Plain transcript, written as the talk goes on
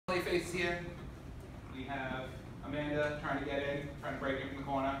faces here. We have Amanda trying to get in, trying to break in from the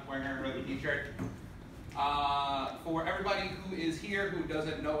corner, wearing her Rhythm t-shirt. For everybody who is here who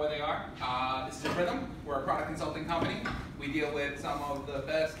doesn't know where they are, this is Rhythm. We're a product consulting company. We deal with some of the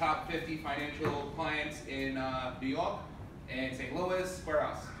best top 50 financial clients in New York, and St. Louis, where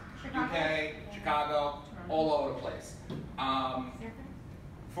else? Chicago. UK, Chicago, all over the place.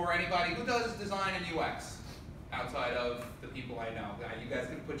 For anybody who does design and UX, outside of the people I know, you guys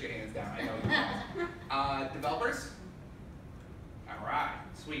can put your hands down, I know you guys. Developers? All right,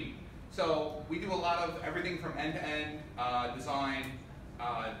 sweet. So we do a lot of everything from end-to-end design,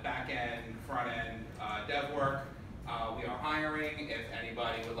 back-end, front-end, dev work. We are hiring. If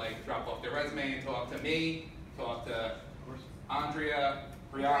anybody would like to drop off their resume and talk to me, talk to Andrea,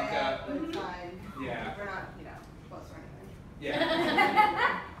 Priyanka. It's fine. Yeah. We're not, close or anything.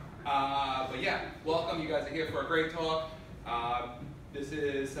 Yeah. But yeah, welcome. You guys are here for a great talk. This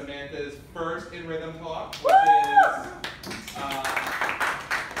is Samantha's first in Rhythm talk, which is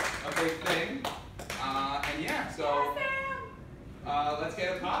a big thing. And yeah, so let's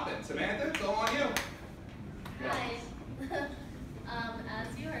get it popping. Samantha, it's all on you. Hi.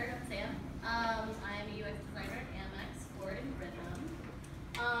 As you heard, I'm Sam. I'm a UX designer at Amex for Rhythm.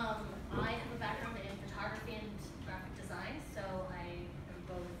 I have a background in photography and graphic design, so I am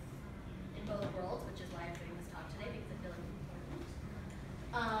in both worlds, which is why I'm doing this talk today, because I feel like it's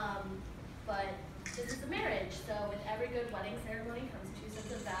important. But this is a marriage, so with every good wedding ceremony comes two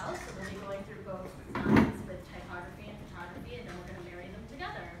sets of vows, so we'll be going through both designs with typography and photography, and then we're going to marry them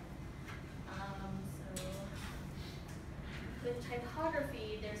together. With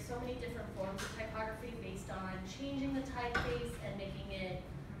typography, there's so many different forms of typography based on changing the typeface and making it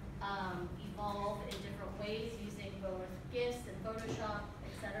evolve in different ways using both GIFs and Photoshop,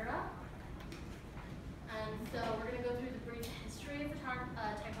 etc. And so we're going to go through the brief history of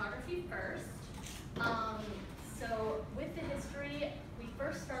typography first. So with the history, we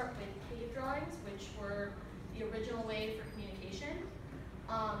first start with cave drawings, which were the original way for communication.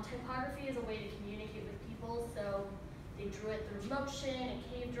 Typography is a way to communicate with people, so they drew it through motion and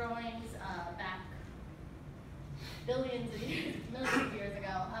cave drawings back billions of years, millions of years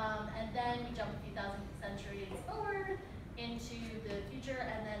ago. And then we jump a few thousand centuries forward into the future,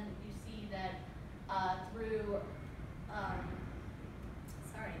 and then you see that through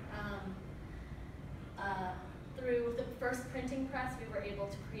the first printing press, we were able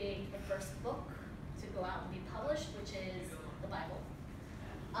to create the first book to go out and be published, which is the Bible.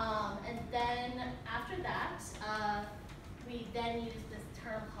 And then after that, we then use this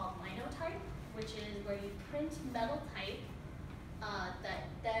term called linotype, which is where you print metal type that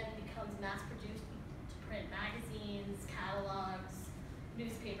then becomes mass-produced to print magazines, catalogs,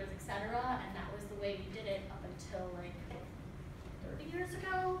 newspapers, etc. And that was the way we did it up until like 30 years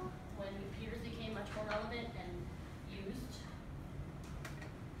ago, when computers became much more relevant and used.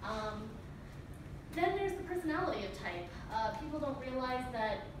 Then there's the personality of type. People don't realize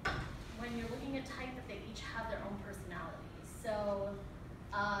that when you're looking at type, that they each have their own personalities. So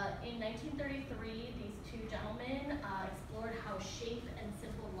in 1933, these two gentlemen explored how shape and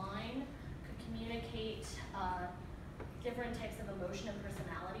simple line could communicate different types of emotion and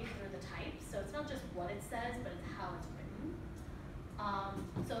personality through the type. So it's not just what it says, but it's how it's written.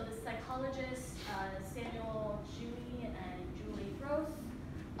 So the psychologists, Samuel Julie and Julie Gross,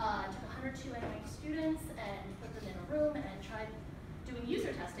 took 102 NYU students and put them in a room and tried doing user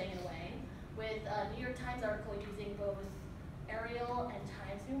testing in a way with a New York Times article using both Arial and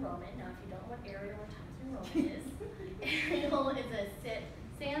Times New Roman. Now, if you don't know what Arial or Times New Roman is, Arial is a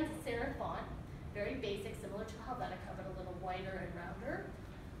sans serif font, very basic, similar to Helvetica, but a little whiter and rounder,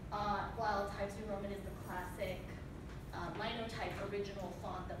 while Times New Roman is the classic linotype original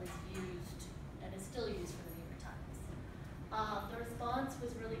font that was used and is still used for the New York Times. The response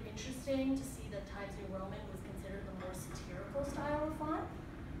was really interesting to see that Times New Roman was considered the more satirical style of font,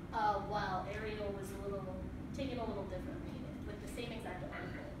 while Arial was taken a little differently with the same exact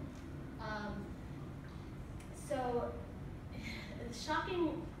article. So the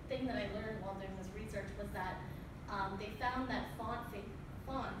shocking thing that I learned while doing this research was that they found that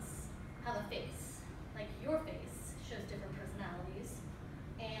fonts have a face, like your face shows different personalities,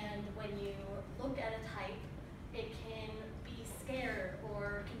 and when you look at a type, it can be scared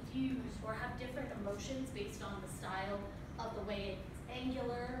or confused or have different emotions based on the style of the way it's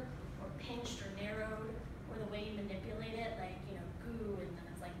angular or pinched or narrowed, or the way you manipulate it, like goo, and then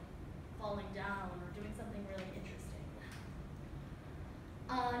it's like falling down or doing something really interesting.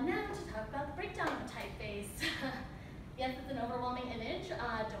 Now to talk about the breakdown of a typeface. Yes, it's an overwhelming image.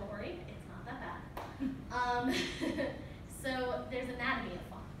 Don't worry, it's not that bad. So there's anatomy of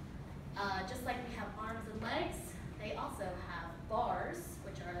font.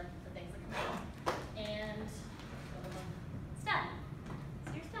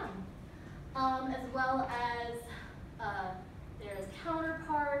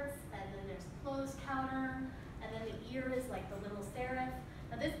 like the little serif.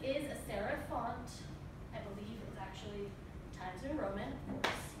 Now this is a serif font. I believe it's actually Times New Roman, of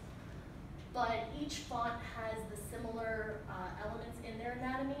course. But each font has the similar elements in their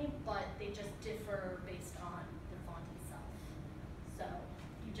anatomy, but they just differ based on the font itself. So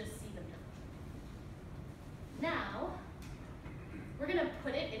you just see them differently. Now, we're gonna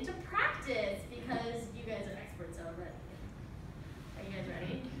put it into practice because you guys are experts already. Are you guys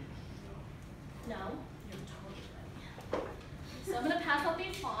ready? No? You're totally ready. So I'm gonna pass out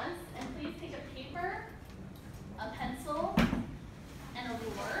these fonts, and please take a paper, a pencil, and a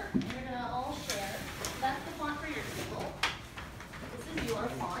ruler, and you're gonna all share. That's the font for your table. This is your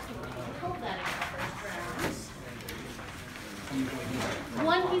font. You want to be alphabetic first round.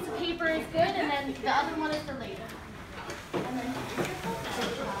 One piece of paper is good, and then the other one is for later. And then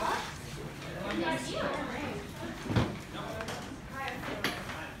here's your alphabet. Thank you.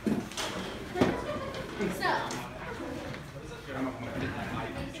 So,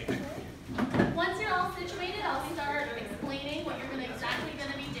 once you're all situated, I'll start explaining what you're exactly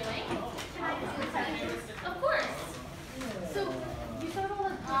going to be doing. Can I just do a second? Of course. So, You sort of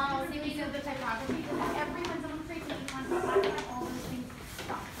series of the typography, because every time someone creates a content, all those things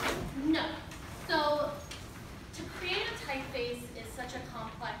stop. no. So, to create a typeface is such a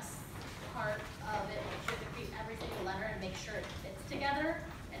complex part of it. Make sure to create every single letter and make sure it fits together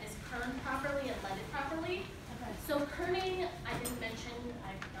and is kerned properly and leaded properly. Okay. So kerning, I didn't mention,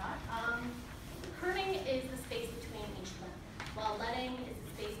 I forgot. Kerning is the space between each letter, while leading is the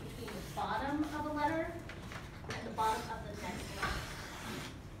space between the bottom of a letter and the bottom of the next letter.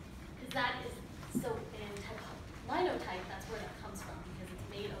 Because that is, so in linotype, that's where that comes from, because it's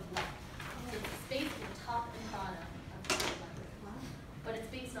made of lead. So it's the space in the top and bottom of the letter. But it's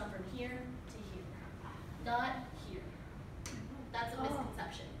based on from here to here, not here. That's a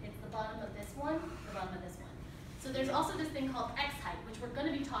misconception. It's the bottom of this one, the bottom of this one. So there's also this thing called X height, which we're going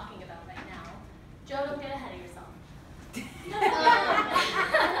to be talking about right now. Joe, don't get ahead of yourself.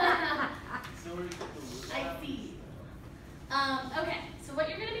 I see. Okay, so what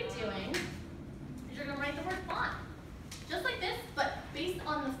you're going to be doing is you're going to write the word font. Just like this, but based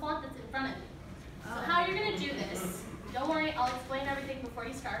on the font that's in front of you. So how you're going to do this, don't worry, I'll explain everything before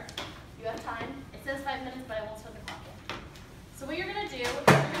you start. You have time. It says 5 minutes, but I won't start the clock yet. So what you're going to do is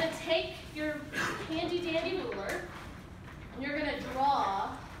you're going to take your handy dandy ruler and you're going to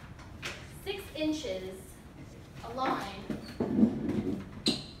draw 6 inches a line.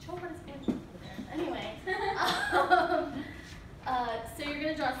 Joe, what is going on over there? Anyway, so you're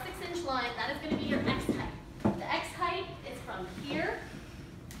going to draw a 6-inch line. That is going to be your X height. The X height is from here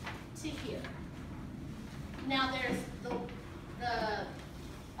to here. Now there's the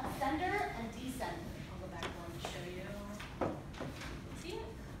ascender and descender. I'll go back one to show you. See it?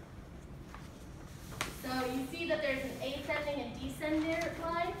 So you see that there's an ascending and descender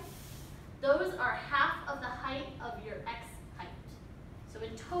line. Those are half of the height of your X height. So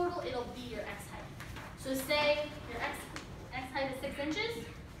in total, it'll be your X height. So say your X height is 6 inches,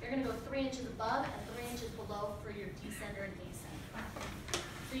 you're going to go 3 inches above and 3 inches below for your descender and ascender.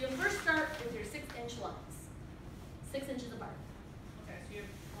 So you'll first start with your 6-inch lines, 6 inches apart. Okay, so you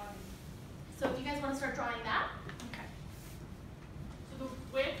have one. So if you guys want to start drawing that, Okay. So the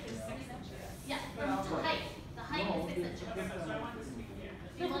width is 6 inches. yeah, from the height. The height is 6 inches. Okay, so I want this to be here.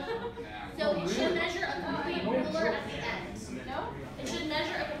 So it should measure a complete ruler at the end. No? It should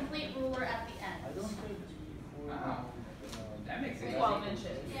measure a complete ruler at the end. Wow. That makes it 12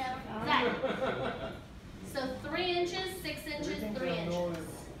 inches. Yeah, exactly. So 3 inches, 6 inches, 3 inches.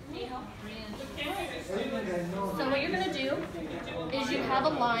 Need help? 3 inches. So what you're going to do is you have a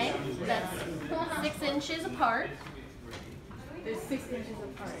line that's 6 inches apart. There's 6 inches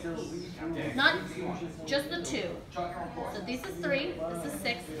apart. Not just the two. So this is 3, this is 6,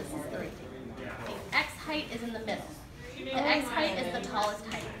 this is 3. The X height is in the middle. The X height is the tallest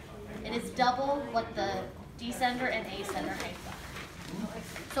height. It is double what the descender and ascender heights are.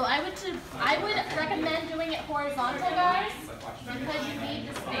 So I would recommend doing it horizontal, guys, because you need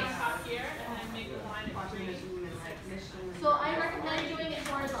the space. Top here and then make the line at 3. So I recommend doing it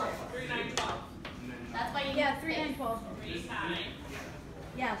horizontal. 3, 9, 12. That's why you Yeah, need 3 space. and 12. 3 high.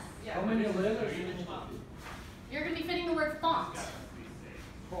 Yes. How many letters? 3 and 12. You're going to be fitting the word font.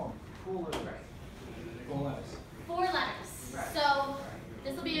 Four. 4 letters. 4 letters. 4 letters. So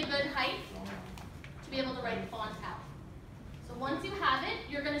this will be a good height to be able to write the font out. So once you have it,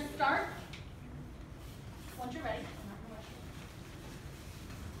 you're going to start, once you're ready. I'm not gonna rush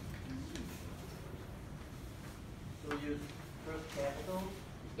you. So use first capital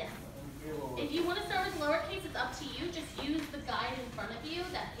Yes. and here lower. If you want to start with lowercase, it's up to you. Just use the guide in front of you,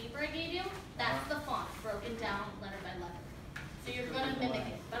 that paper I gave you. That's the font broken down letter by letter. mimic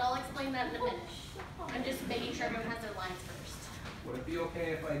it, but I'll explain that in a minute. I'm just making sure everyone has their lines first. Would it be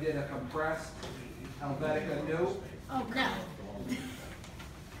okay if I did a compressed Helvetica note? Oh, no.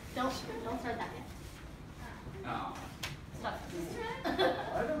 Don't start that yet. No. Stop.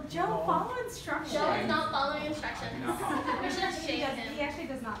 Joe, follow instructions. Joe is not following instructions. No. We should have shamed He him. actually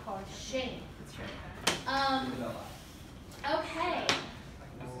does not follow instructions. Shame. Okay.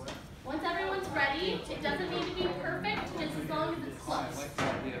 Once everyone's ready, it doesn't need to be perfect, just as long as it's I close. like the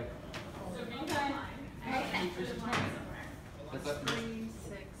idea. Okay.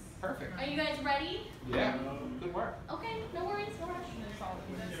 Perfect. Are you guys ready? Yeah. Good work. Okay, no worries, no rush.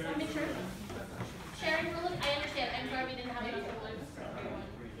 Just want to make sure. Sharing rulers, I understand. I'm sorry we didn't have enough rulers.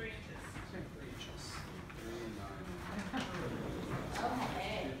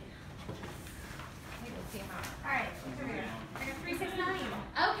 Okay. Alright, I got 3, 6, 9.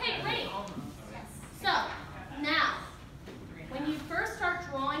 Okay, great. So, now, when you first start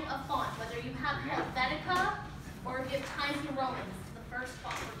drawing a font, whether you have Helvetica or if you have Times New Roman, this is the first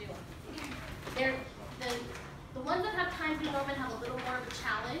font we're doing. The ones that have Times New Roman have a little more of a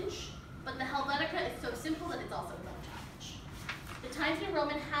challenge, but the Helvetica is so simple that it's also a little challenge. The Times New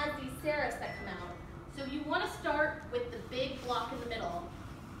Roman has these serifs that come out, so you want to start with the big block in the middle.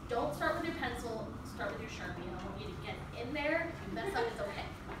 Don't start with your pencil, start with your Sharpie. I want you to get in there. If you mess up, it's okay.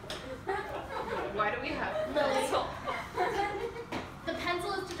 Why do we have Lily. pencil? The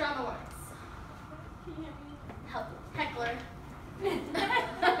pencil is to draw the words. Help. Heckler.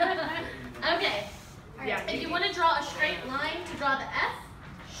 Okay. Yeah. If you want to draw a straight line to draw the F,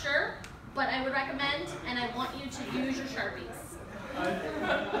 sure, but I would recommend, and I want you to use your Sharpies. So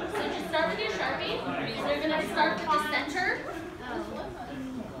just start with your Sharpie. So you're going to start with the center.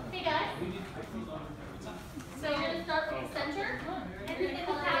 Hey guys. So you're going to start with the center. And you're going to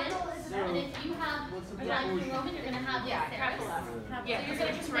color it in. And if you have Times New Roman, you're going to have the serifs. Yeah, So you're because going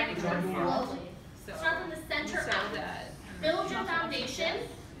I to just writing connect down slowly. Start from the center out. Build your foundation.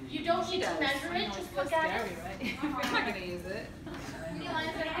 You don't need to measure it, just look at it. I'm not gonna use it.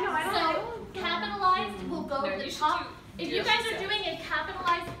 So capitalized will go to the top. If you guys are doing a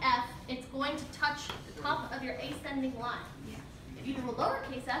capitalized F, it's going to touch the top of your ascending line. If you do a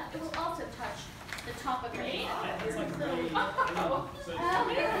lowercase f, it will also touch the top of your ascending line.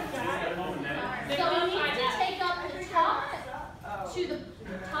 So you need to take up the top to the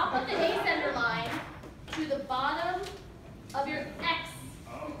top of the ascender line to the bottom of your X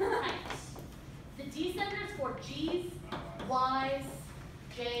height. The descender is for G's, Y's,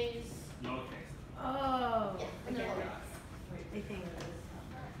 J's. Oh. Yeah, and they're lowercase. They think it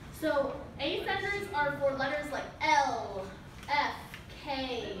is. So ascenders are for letters like L, F, K,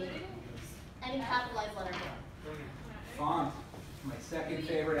 any capitalized letter here. Font. My second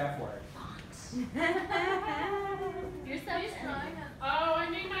favorite F word. You're so strong. Oh, I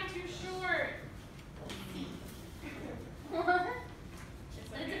made mine too short. But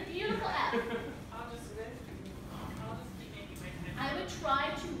it's a beautiful F. I'll just keep making my I would try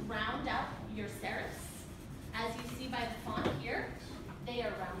to round up your serifs. As you see by the font here, they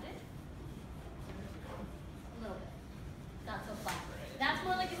are rounded. A little bit. Not so flat. That's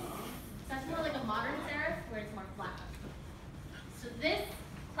more like a modern serif where it's more flat. So this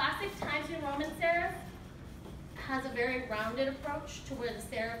classic Times New Roman serif has a very rounded approach to where the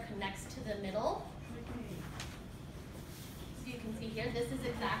serif connects to the middle. So you can see here, this is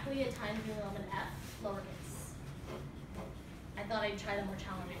exactly a Times New Roman F, lowercase. I thought I'd try the more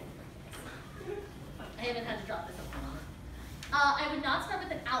challenging uppercase. I haven't had to drop this in a while. I would not start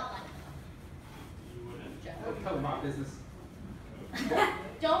with an outline. We're talking about business.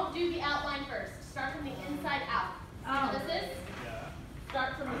 Don't do the outline first. Start from the inside out. See how this is?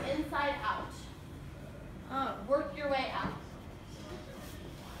 Start from the inside out. Work your way out.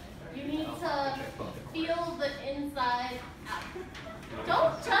 You need to feel the inside out.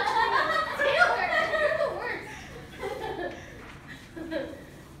 Don't touch me, Taylor. You're the worst.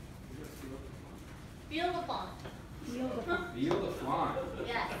 Feel the font. Feel the font.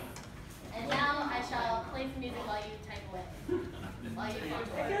 Yes. And now I shall play some music while you type away. While you font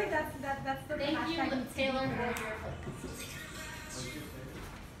I feel away. like that's the Thank you, hashtag. Taylor, for your focus.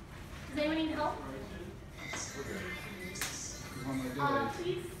 Does anyone need help? You want me to do it?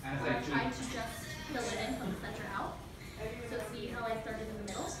 Please As I try do. to just fill it in from the center out. So see how I started in the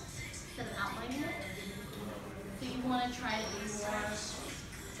middle instead of outlining it? So you want to try to do more,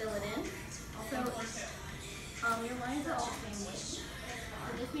 fill it in. Also, your lines are all the same weight. So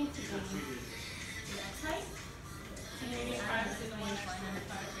this needs to be the X height. So you need to add this in one line at a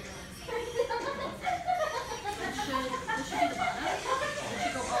time. This should be the bottom. It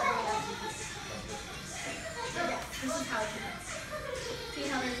should go all the way up. Yes, this is how it should go.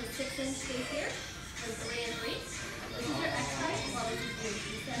 space here. So 3 and 3. This is your X height, while this is your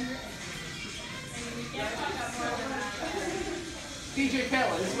descender and DJ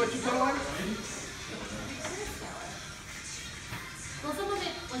Kayla, this is what you put on? well, some of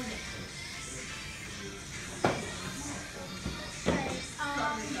it was me.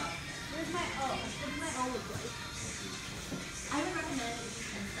 Where's my O? What does my O look like? I would recommend if you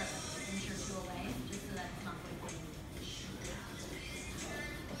can start with an inch or 2 away, just so that it's not going to be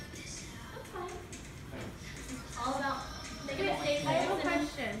That's fine. It's all about making it safe. I have a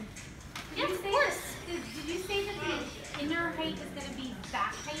question. Yeah, of course. Did you say that the inner height is going to be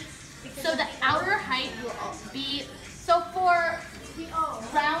back height? Because So of the outer height will be, so for the O.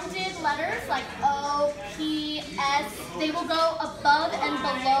 rounded letters like O, P, S, they will go above and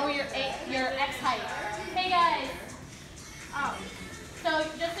below your X height. Hey guys. Oh. So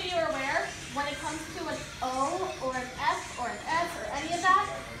just so you're aware, when it comes to an O or an F or an S or any of that,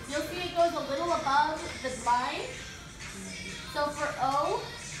 you'll see it goes a little above the line. So for O,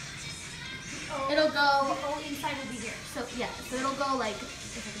 it'll go, The O inside will be here. so yeah, so it'll go like,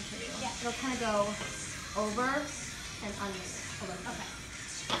 if I can show you, Yeah. it'll kind of go over and under. Hold on. Okay.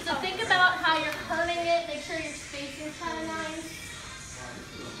 So think about how you're kerning it, make sure your spacing is kind of nice.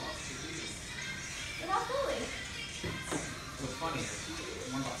 And not fully. What's funny is,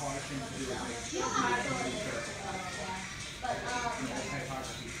 one of the hardest things to do is make You don't have to go in there. But,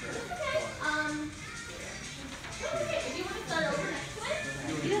 typography shirt. okay, that's okay. If you want to start over next to it,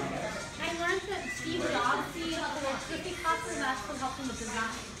 I learned that Steve Jobs, the classes and that's what helped him with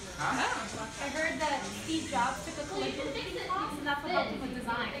design. Huh? I heard that Steve Jobs took a calligraphy class and that's what helped him with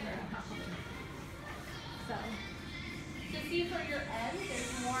design. So. to see for your end, there's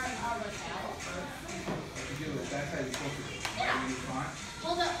more of a L. What you do is, that's how you're supposed to do it. Yeah. You font,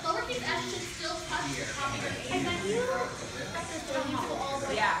 Well, the lowercase s should still touch the top of your I A. met you at the So you go all the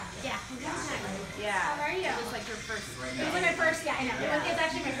way Yeah. up. Yeah. Yeah. How are you? It was like your first. right It now. was like my first, yeah, I know. It's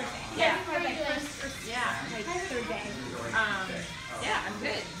actually my first day. Yeah. It was like first, Yeah. like third day. Yeah, I'm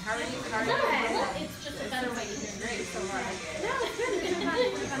good. How are you? How are you? Good. It's just a better way to do it. Great so far. No, it's good. It's not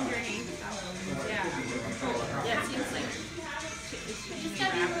really fun journey. Yeah. Yeah, it seems like it's Just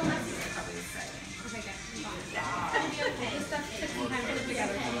gotta be real nice. probably exciting. Okay, good. It'll be okay. This stuff took some time to put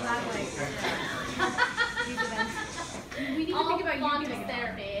together, so I'm not like these events. We need to All think about font you is giving it.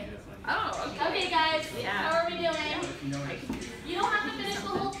 therapy. Oh, okay. Okay, guys. Yeah. How are we doing? Notice. You don't have to finish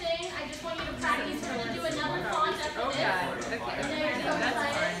the whole thing. I just want you to practice. We're gonna do another font after Oh this. God. Okay. That's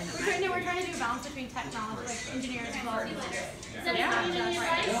fine. We're trying to do a balance between technology, like engineers as well as designers. Is that something you need,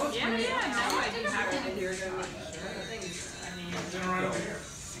 right? Yeah, yeah. No, I'd be happy to hear them. I mean,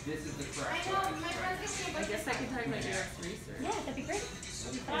 This is the I correct know, one. my friends get so I guess I could talk about UX research. Yeah, that'd be great.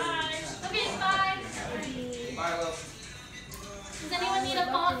 Bye. Okay, bye. Bye, Will. Does anyone need a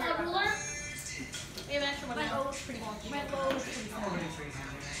font, a ruler? We have an extra one My now. O looks pretty long. My O looks pretty long.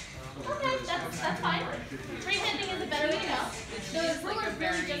 Okay, that's fine. Freehanding is a better way to go. The ruler is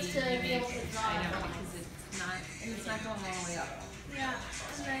really just to be able to draw. I know, because it's not going all the way up. Yeah.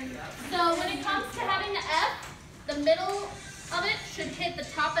 And then So when it comes to having the F, the middle of it should hit the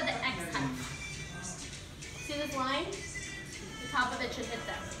top of the X height. See this line? The top of it should hit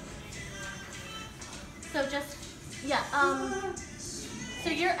that. So just, yeah, so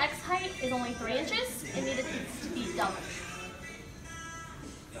your X height is only 3 inches. It needs to be double.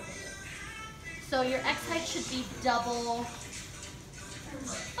 So your X height should be double.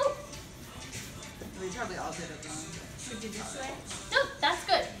 Oh, We probably all did it wrong. should do this way. no, that's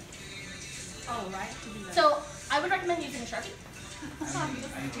good. Oh, right. So I would recommend using a Sharpie.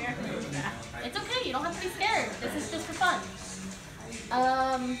 It's okay, you don't have to be scared. This is just for fun.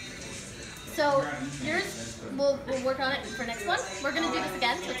 So yours, we'll work on it for next one. We're gonna do this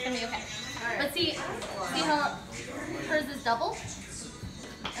again, so it's gonna be okay. But see how hers is double?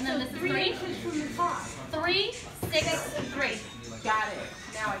 And then this is 3. inches from the top. 3, 6, 3. Got it.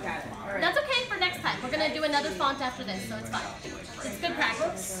 Now I got it. All right. That's okay for next time. We're gonna do another font after this, so it's fine. It's good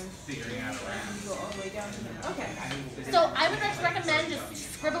practice. Go all the way down to the. Okay. So I would recommend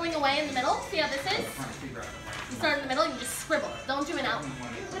just scribbling away in the middle. See how this is? You start in the middle, you just scribble. Don't do an out.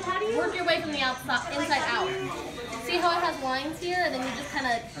 But how do you? Work your way from the outside, inside out. See how it has lines here, and then you just kind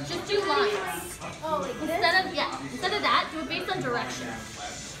of just do lines. Oh, like this? Instead of that, do it based on direction.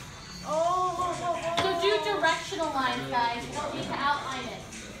 Oh. So do directional lines, guys. You don't need to outline it.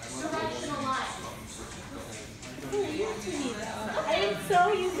 Directional lines. I am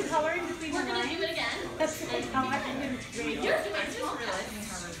so used to coloring between We're the gonna lines. do it again. That's how much I'm doing. You're doing small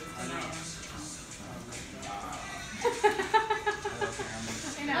I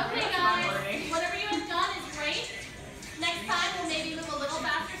know. Okay, guys. Whatever you have done is great. Next time we'll maybe move a little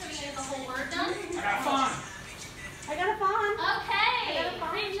faster so we can get the whole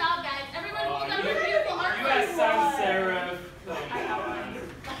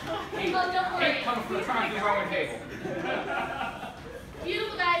don't worry. Ain't coming from the front, you're on the table.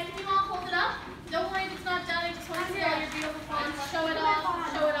 Beautiful guys, can you all hold it up? Don't worry if it's not done, I just want to see all your beautiful fonts. Show it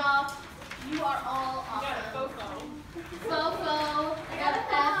off, show it off. You are all awesome. Fofo, I got an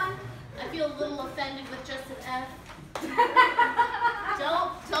F. I feel a little offended with just an F.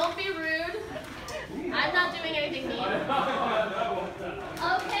 Don't be rude. I'm not doing anything mean. Okay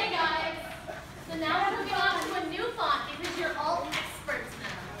guys, so now we're moving on to a new font because you're all experts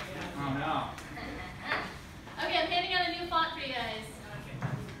now. Oh no. Okay, I'm handing out a new font for you guys.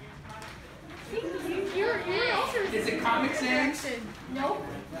 You're also Is it Comic Sans? Nope.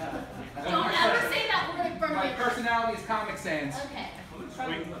 Don't ever say that word in front of My me. personality is Comic Sans. Okay.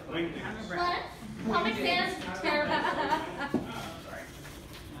 What? Comic Sans is terrible.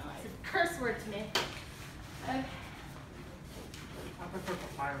 It's a curse word to me. Okay. I prefer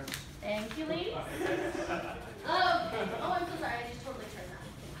papyrus. Thank you, ladies. Okay. Oh, I'm so sorry. I just totally turned that.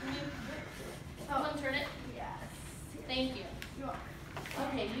 Can you unturn it? Yes. Thank you. You're welcome.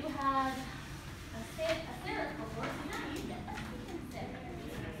 Okay, you had a serif before, so now you get a serif.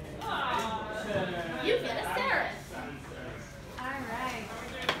 You get a serif. all right.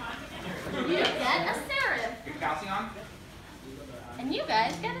 You get a serif. Your calcium? And you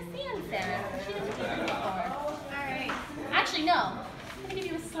guys get a sans serif. She doesn't do that before. All right. Actually, no. I'm going to give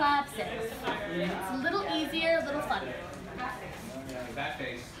you a slab serif. It's a little easier, a little funner. That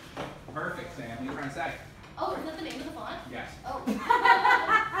face. Perfect, Sam. What are you trying to say? Oh, is that the name of the font? Yes. Oh. I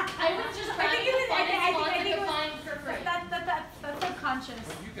was just trying to find a font I could find for free. That's subconscious.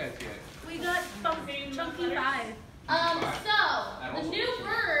 What did you guys get? We got chunky 5. So, the new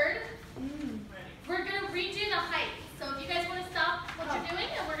word, we're going to redo the height. So if you guys want to stop what you're doing,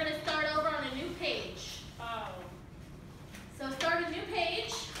 and we're going to start over on a new page. So start a new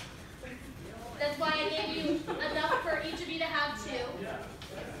page. That's why I gave you enough for each of you to have 2.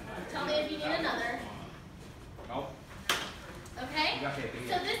 Tell me if you need another. Nope. Okay? You got the idea.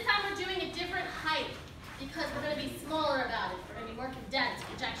 So this time we're doing a different height because we're going to be smaller about it. We're going to be more condensed,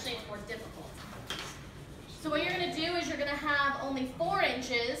 which actually is more difficult. So what you're going to do is you're going to have only 4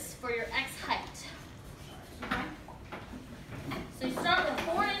 inches for your X height. Okay? So you start with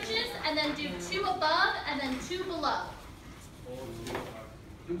 4 inches and then do 2 above and then 2 below.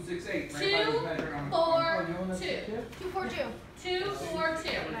 268. 2, 4, 2. 2, 4, 2. 2, 4, 2.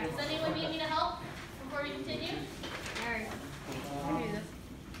 Does anyone need me to help before we continue? All right. I can do this.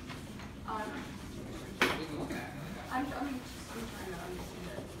 What are you looking at? I'm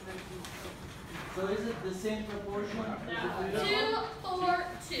So is it the same proportion? 2, 4,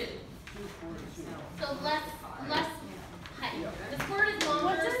 2. So less height. This word is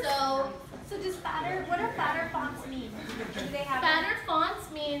longer, So does fatter, what do fatter fonts mean? Do they have fatter fonts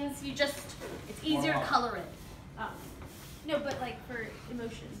means it's easier to color in. Oh. No, but like for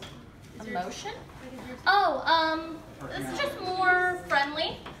emotion. Is there- Emotion? like, is yours- Oh, this is just more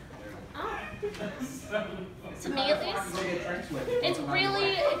friendly. To me at least. It's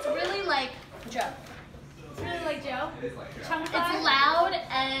really like Joe. It's really like Joe. It is like that. Chunk It's 5. loud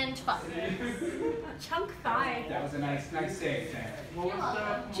and fun. Chunk 5. That was a nice save, Sam. What was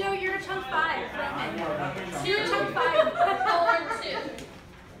that? Joe, you're a chunk 5. I'm more about the chunk. 2, 4, 2.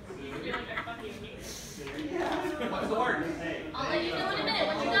 What's the word? I'll let you know in a minute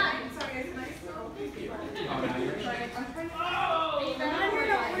when you're done. Oh, now you're No, we're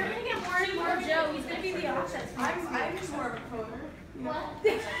going to get more and more Joe. He's going to be the offset. I'm just more of a coder. What?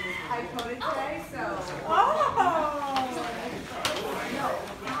 I coded today, so. Oh!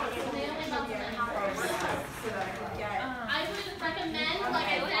 They only about the minute. So that I can get. I would recommend, like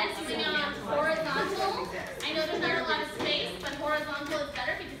I said, doing it on horizontal. I know there's not a lot of space, but horizontal is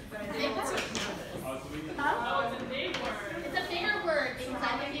better because it's a big word. It's a bigger word because I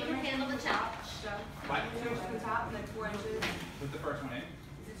think you can handle the challenge. What? 2 inches from the top and then 4 inches. Put the first one in.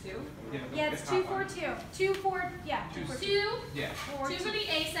 Is it 2? Yeah, it's 2, 4, 2. 2, 4, yeah. 2, 4, 2. 2, Yeah. 2 for the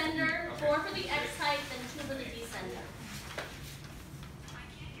A sender, 4 for the X height, and 2 for the D sender.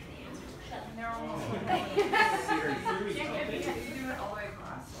 You do it all the way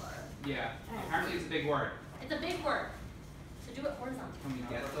across, or? Yeah. Apparently it's a big word. It's a big word. So do it horizontal. Can we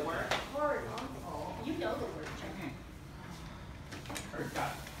guess the word? Horizontal. You know the word, Jen. Or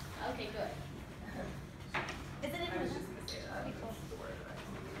got Okay, good. Isn't it? I was just gonna say that. That's the word that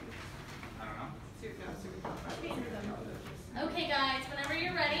I don't know. Okay, guys, whenever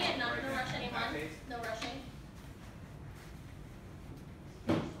you're ready, I'm not going to rush anyone. Back face. No rushing.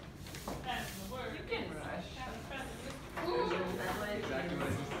 Ooh. Exactly what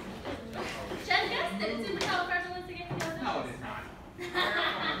it is. Jen guessed it. It's supercalifragilisticexpialidocious. No, it is not.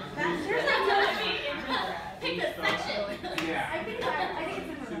 There's not going to be. Pick a section. Yeah. I think it's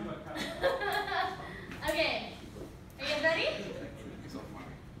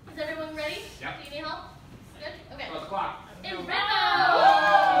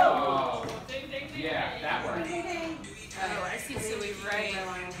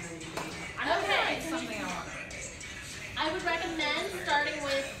I would recommend starting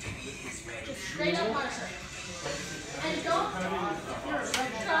with just straight up marker. And don't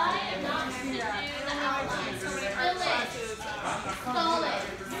try and not to do the outline. So fill it. Solid.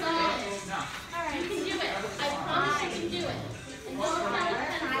 Alright, you can do it. I promise you can do it. And don't try to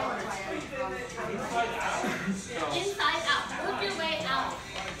inside out. Work your way out.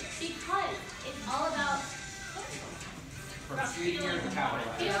 Because it's all about feeling the font.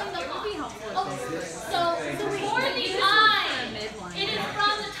 So for the eye, it is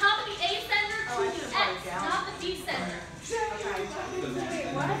from the top of the A center to the X, not the B center.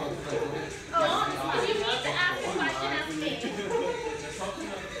 If you need to ask a question, ask me.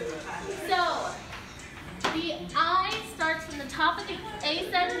 So the eye starts from the top of the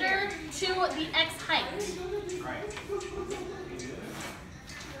A center to the X height.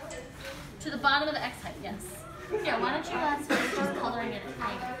 To the bottom of the X height, yes. Here, why don't you guys finish just coloring it?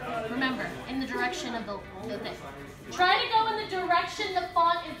 Remember, in the direction of the thing. Try to go in the direction the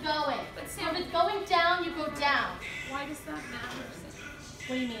font is going. But so if it's going down, you go down. Why does that matter?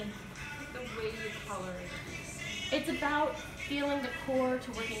 What do you mean? The way you color it. It's about feeling the core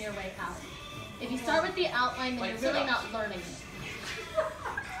to working your way out. If you start with the outline, then you're really not learning it.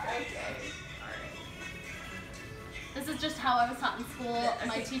 This is just how I was taught in school,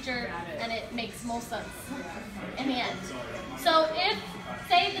 my teacher, and it makes most sense in the end. So if,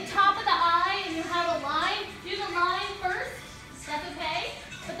 say, the top of the eye and you have a line, do the line first, that's okay,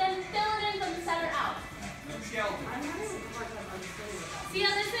 but then fill it in from the center out. See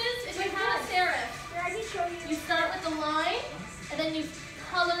how this is? If you have a serif, you start with the line, and then you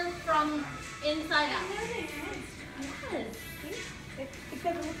color from inside out. Yes. It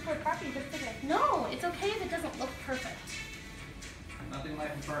doesn't look so perfect, just look like. No, it's okay if it doesn't look perfect. Nothing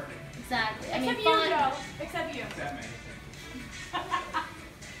like perfect. Exactly. I Except mean, you, font. Joe. Except you. Except me.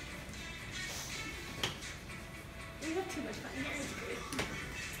 We have too much fun. It's great.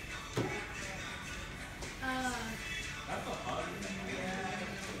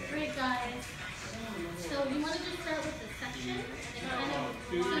 Great, guys. So you want to just start with the section, and kind of,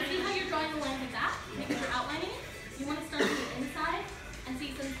 so see how you're drawing the line like that, because you're outlining it? You want to start from the inside, and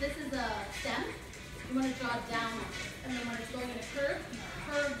see, since this is a stem, you want to draw down, and then when it's going in a curve, you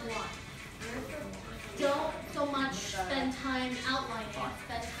curve the line. Don't so much spend time outlining it,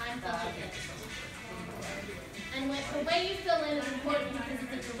 spend time filling it. And the way you fill in is important because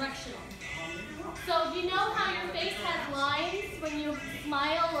it's a directional. So you know how your face has lines when you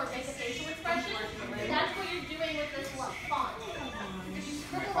smile or make a facial expression? That's what you're doing with this font. If you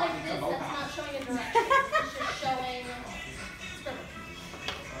scribble like this, that's not showing a direction. It's just showing scribble.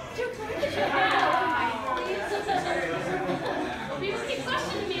 People keep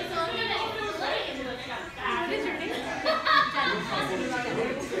questioning me, so I'm going to explain. What is your name?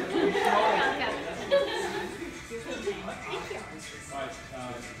 Thank you.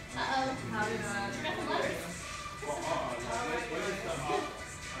 Uh-oh. Forgot the letters.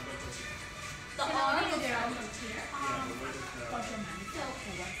 The R will go from here.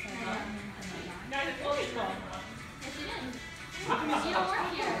 Yes, you did. You don't work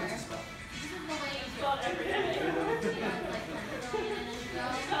here. This is the way you do it. Every day. Like filling in and go.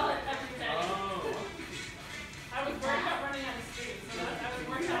 I was worried about running out of space, so I was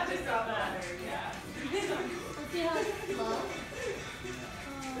worried about just all that. Yeah. Let's see how it's slow.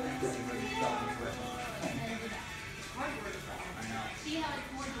 See how it's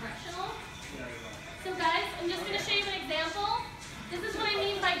more directional? So guys, I'm just going to show you an example. This is what I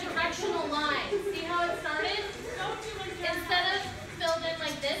mean by directional lines. See how it started? Instead of filled in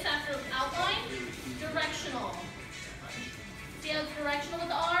like this after outline, directional. See how it's directional with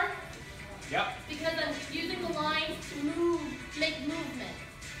the R? Yep. Because I'm using the lines to move, make movement.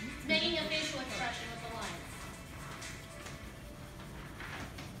 It's making a facial expression with the lines.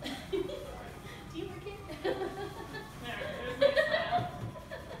 Do you work it?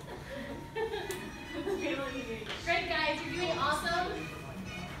 Great guys, you're doing awesome.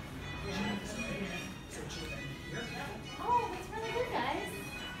 Oh, that's really good, guys.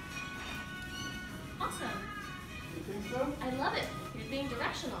 Awesome. You think so? I love it. You're being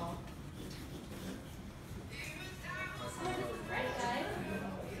directional. Oh, this is great, guys.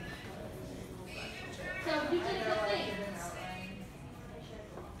 So you did a good thing.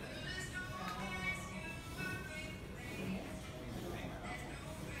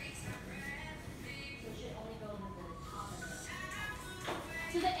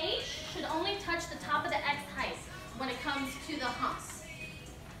 So the H should only touch the top of the X height when it comes to the hump.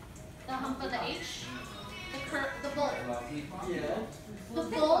 The hump of the H, the bowl. Yeah. The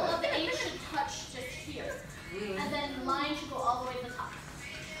bowl of the H should touch just here. And then the line should go all the way to the top.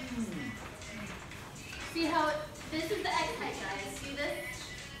 See how this is the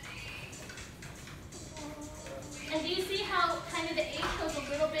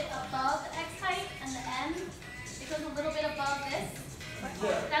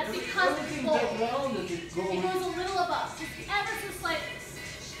That's because it's Everything full. that rounded is It going. goes a little above, just ever so slightly.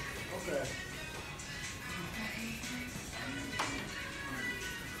 Okay.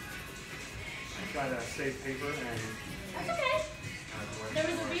 I try to save paper and That's okay. There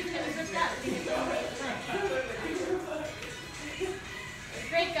was a reason it was ripped out.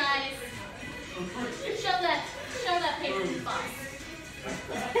 Great, guys. Show that paper to the boss. I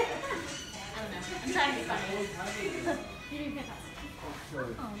don't know. I'm trying to be funny. You're doing fantastic.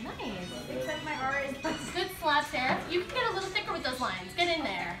 Oh, nice. Except my R is Good slab serif. You can get a little thicker with those lines. Get in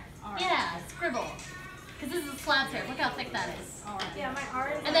there. Yeah, scribble. Because this is a slab serif. Look how thick that is. yeah, my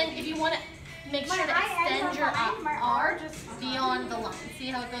R is And then if you want to make My sure to eye ends extend on your mine, my R R just beyond the line. See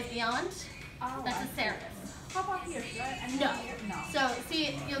how it goes beyond? oh, That's a serif. how about here? Should I? And No. here? No. So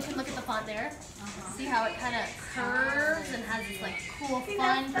see, you can look at the font there. See how it kind of curves and has this like cool, See,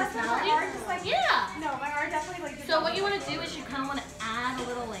 fun that's what my personality? R just like. Yeah. No, my R definitely like. So what you want to do is you kind of want to add a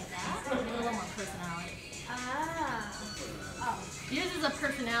little like that, give it a little more personality. Ah. Oh. Yours is a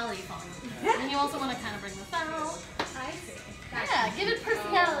personality font. And you also want to kind of bring this out. I see. Yeah, give it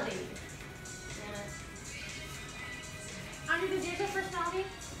personality. Andrew, does yours have personality?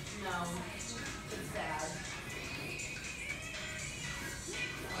 No, it's sad.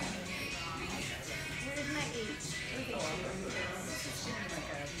 Where's my H?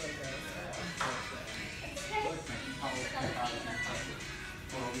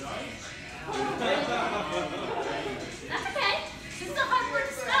 That's okay. This is a hard word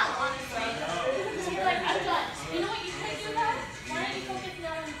to spell, honestly. You're like, I'm done. You know what you could do though? Why don't you focus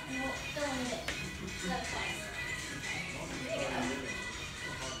now on filling it in? That's fine. There you go.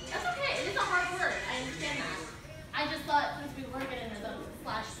 That's okay. It is a hard word. I understand that. I just thought since we work in rhythm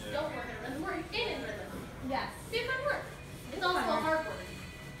 / don't work in rhythm, we're in rhythm. Yes. Be a fun word. It's also a hard word.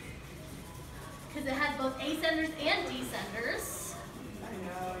 Because it has both ascenders and descenders.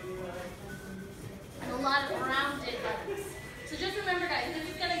 And a lot of rounded letters. So just remember guys, this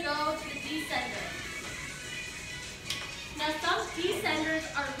is going to go to the descender. Now some descenders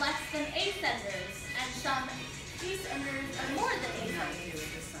are less than ascenders, and some descenders are more than ascenders.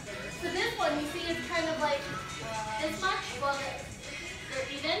 So this one you see is kind of like this much, well they're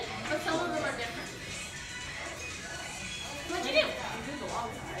even, but some of them are different. What'd you do? You did the long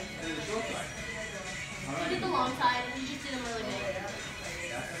side. You did the long side, and you just did them really big.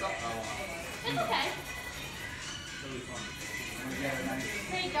 It's okay.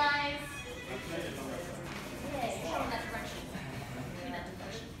 Hey guys. Yay, show me that direction. Give me that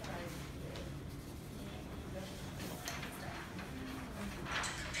direction.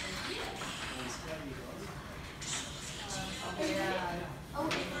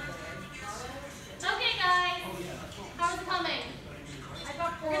 Okay. Okay guys. How's it coming?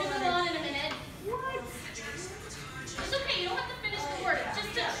 We're gonna move on in a minute. What? It's okay, you don't have to finish the word.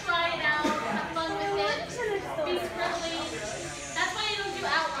 Just to try it out, have fun with it, be scribbly. That's why you don't do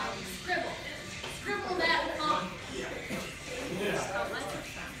outlines. Scribble. Scribble that font.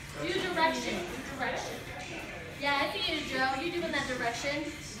 Do direction. Direction. Yeah, I see you, Joe. You doing that direction?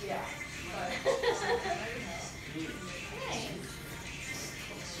 Yeah. Nice.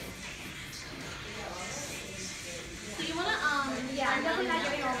 So you wanna Yeah, I'm definitely not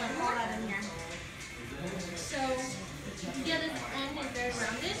getting all that in here. So yeah, this end is very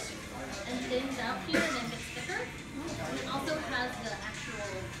rounded and thins out here and then gets thicker. It also has the actual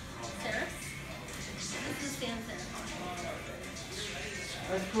serifs. This is sans serif.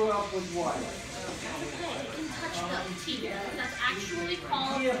 I screw up with what? Okay, you can touch the T. That's actually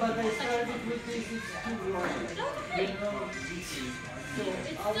called. Yeah, but I started with this, it's too long. No, it's okay. You know? So,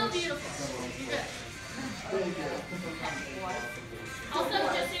 It's still beautiful. You're good. thank you. Also,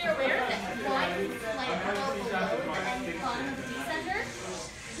 just so you're aware that white is like below the bottom of the descender.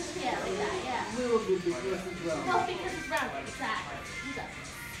 Yeah, like that, yeah. Little bit because it's round. Well, because it's rounded, exactly. You got it.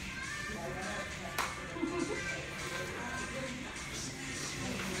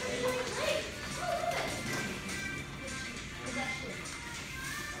 Great.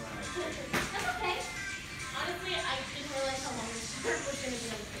 That's okay. Honestly, I didn't realize how long this part was going to be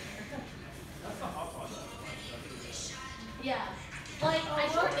on the finger. Yeah. Like, I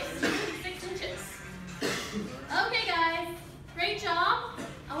shortened it to 6 inches. Okay, guys. Great job.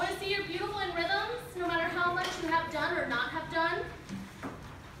 I want to see your beautiful in rhythms, no matter how much you have done or not have done.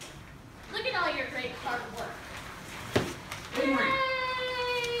 Look at all your great hard work. Yay!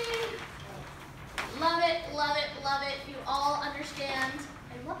 Love it, love it, love it. You all understand.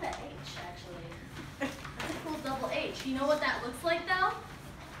 I love that H, actually. That's a cool double H. You know what that looks like, though?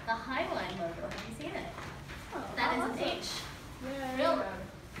 The Highline logo. Have you seen it? That is an H. Railroad.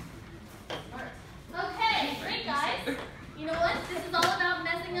 Okay, great, guys. You know what? This is all about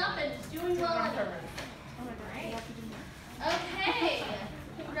messing up and doing well anyway. Okay,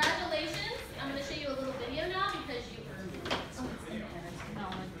 congratulations. I'm going to show you a little video now because you earned it.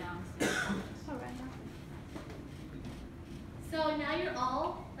 So now you're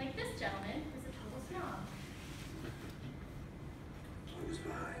all like this gentleman who's a total snob. What was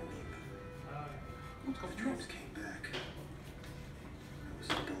behind me? The dreams came back. It was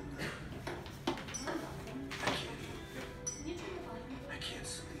a dull night. I can't eat. I can't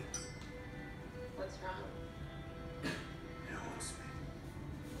sleep. What's wrong? It haunts me.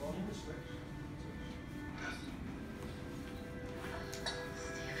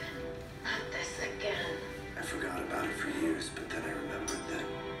 Not this again. I forgot about it for years, but then I remembered that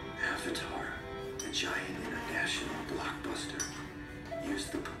Avatar, the giant international blockbuster,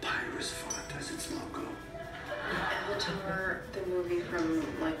 used the papyrus font as its logo. Avatar, the movie from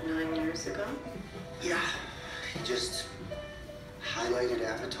like 9 years ago? Yeah, he just highlighted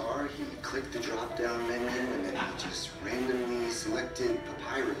Avatar, he clicked the drop-down menu, and then he just randomly selected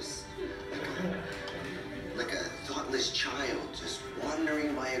papyrus. Like a thoughtless child just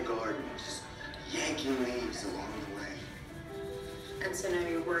wandering by a garden, just yanking leaves along the way. And so now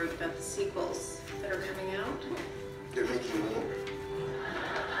you're worried about the sequels that are coming out? They're making more.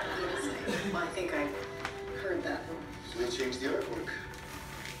 Well, I think I heard that. So they changed the artwork.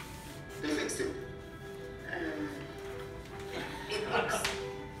 They fixed it. It looks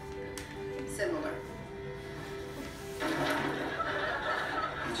similar.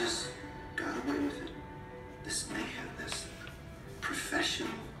 He just got away with it. This man, this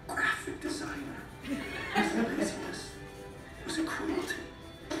professional graphic designer. It was a laziness. It was a cruelty.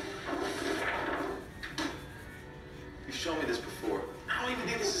 You've shown me this before. I don't even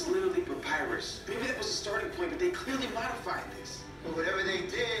think this is literally papyrus. Maybe that was the starting point, but they clearly modified this. But whatever they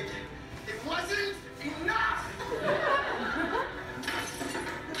did, it wasn't enough!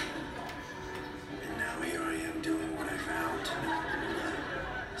 And now here I am doing what I vowed to never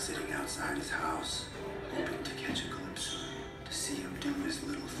do, sitting outside his house, hoping to catch a glimpse, to see him do his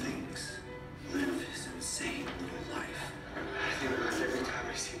little things, live his insane little life. I think about it every time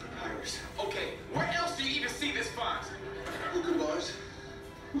I see papyrus. Okay, where else do you even see this font? Hookah bars,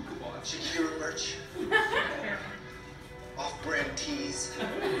 Hookah bars. Shakira merch, off-brand tees.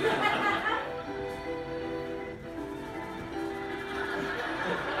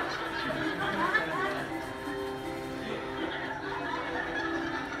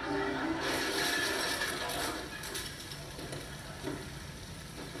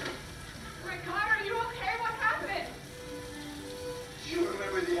 Ricardo, are you okay? What happened? You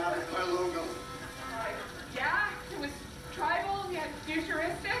remember the Avatar logo? Yeah, it was tribal, yeah,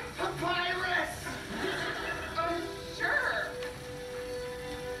 futuristic. Papyrus! Sure.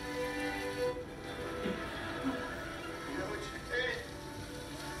 You know what you did?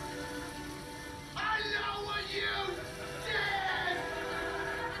 I know what you did!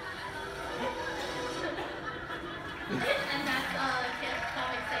 And that's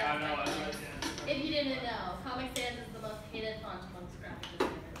Comic Sans. If you didn't know, Comic Sans is the most hated font amongst graphic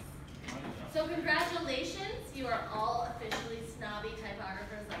designers. So congratulations, you are all officially snobby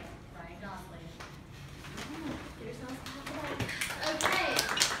typographers like Ryan Gosling. Get yourselves a pat on the back. Okay,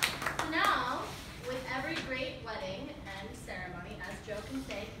 so now, with every great wedding and ceremony, as Joe can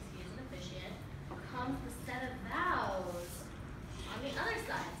say because he is an officiant, comes the set of vows on the other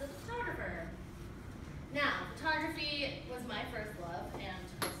side, so the photographer. Now, photography was my first love, and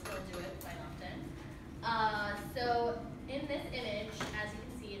I still do it quite often. So in this image, as you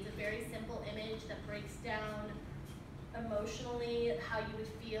can see, it's a very simple image that breaks down emotionally how you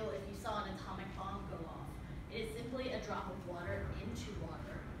would feel if you saw an atomic bomb go off. It is simply a drop of water into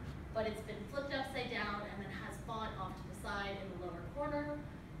water, but it's been flipped upside down and then has font off to the side in the lower corner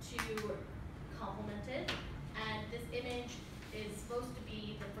to complement it. And this image is supposed to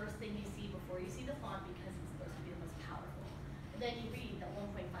be the first thing you see before you see the font because it's supposed to be the most powerful. And then you read that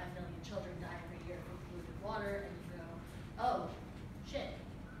 1.5 million children die every year from polluted water, and you go, oh, shit,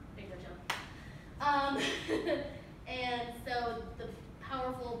 big jump. And so the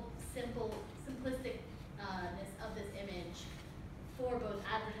powerful, simplisticness of this image for both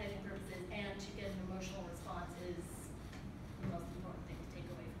advertising purposes and to get an emotional response is the most important thing to take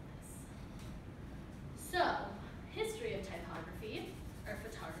away from this. So, history of typography, or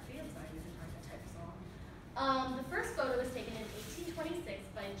photography, I'm sorry, we've been talking about type so long. The first photo was taken in 1826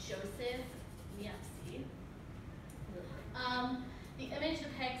 by Joseph Niepce. The image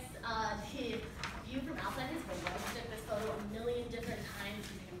depicts the view from outside his window. He took this photo a million different times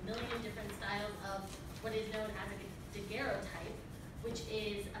using a million different styles of what is known as a daguerreotype, which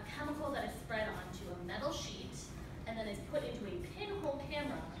is a chemical that is spread onto a metal sheet, and and then it's put into a pinhole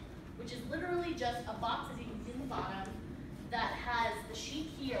camera, which is literally just a box, as you can see in the bottom, that has the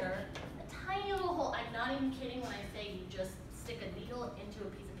sheet here, a tiny little hole. I'm not even kidding when I say you just stick a needle into a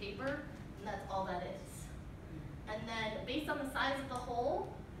piece of paper, and that's all that is. And then, based on the size of the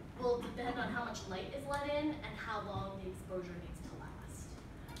hole, will depend on how much light is let in and how long the exposure needs to last.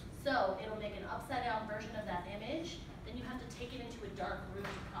 So it'll make an upside down version of that image, then you have to take it into a dark room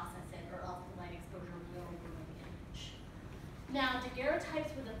to process it, or else the light exposure will ruin the image. Now,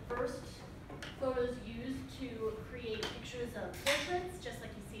 daguerreotypes were the first photos used to create pictures of portraits, just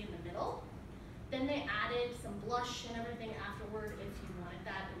like you see in the middle. Then they added some blush and everything afterward if you wanted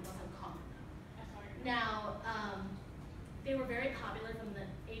that. It wasn't common. Now, they were very popular from the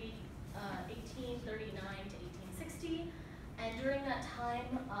 1839 to 1860, and during that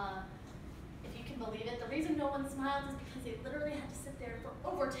time, if you can believe it, the reason no one smiled is because they literally had to sit there for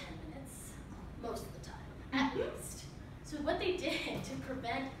over 10 minutes, most of the time, at least. So what they did to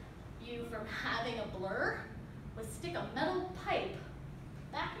prevent you from having a blur was stick a metal pipe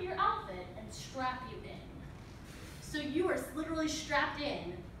back of your outfit and strap you in. So you were literally strapped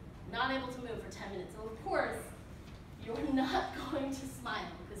in, not able to move for 10 minutes. So of course, you're not going to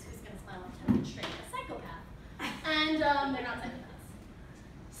smile, because who's going to smile for 10 minutes straight? A psychopath. And they're not psychopaths.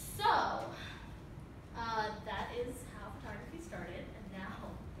 So that is how photography started, and now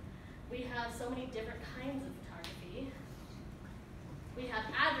we have so many different kinds of photography. We have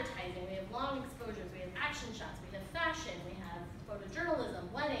advertising, we have long exposures, we have action shots, we have fashion, we have photojournalism,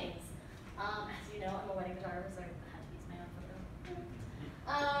 weddings. As you know, I'm a wedding photographer, so I had to use my own photo.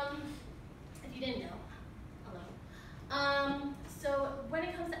 If you didn't know, hello. So when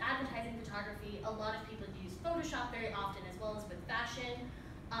it comes to advertising photography, a lot of people use Photoshop very often, as well as with fashion.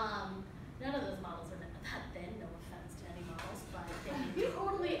 None of those models are that thin, no offense to any models, but they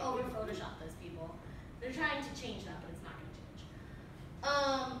totally over Photoshop those people. They're trying to change that, but it's not going to change.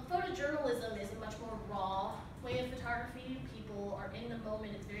 Photojournalism is a much more raw way of photography. People are in the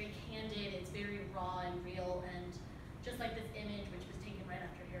moment, it's very candid, it's very raw and real, and just like this image, which was taken right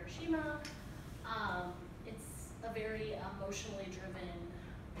after Hiroshima, it's a very emotionally driven,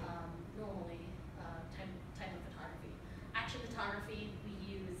 normally type of photography. Action photography, we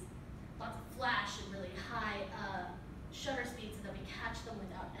use lots of flash and really high shutter speed so that we catch them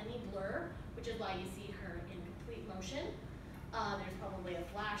without any blur, which is why you see her in complete motion. There's probably a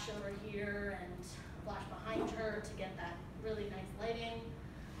flash over here and a flash behind her to get that really nice lighting.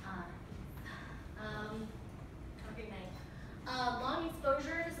 Long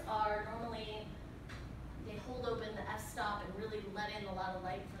exposures are normally, they hold open the f-stop and really let in a lot of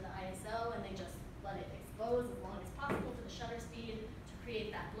light for the ISO, and they just let it expose as long as possible for the shutter speed to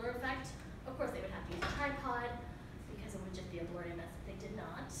create that blur effect. Of course, they would have to use a tripod because it would just be a blurry mess if they did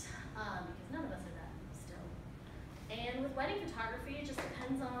not, because none of us are that still. And with wedding photography, it just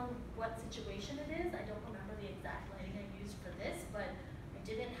depends on what situation it is. I don't remember the exact lighting I used for this, but I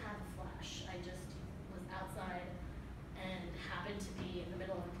didn't have a flash. I just was outside and happened to be in the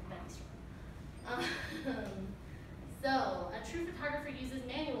middle of a confetti store. So a true photographer uses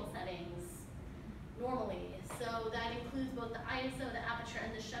manual settings normally. So that includes both the ISO, the aperture,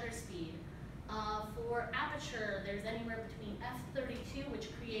 and the shutter speed. For aperture, there's anywhere between f32, which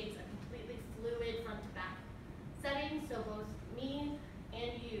creates a completely fluid front to back setting. So both me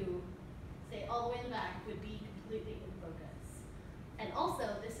and you, say all the way in the back, would be completely in focus. And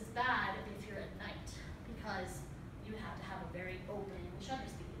also, this is bad if you're at night, because you have to have a very open shutter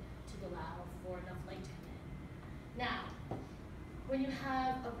speed to allow for enough light to come in. Now, when you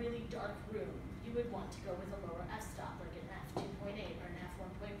have a really dark room, you would want to go with a lower f-stop, like an f2.8 or an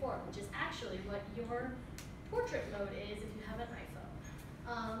f1.4, which is actually what your portrait mode is if you have an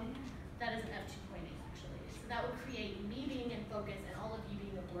iPhone. That is an f2.8 actually. So that would create me being in focus and all of you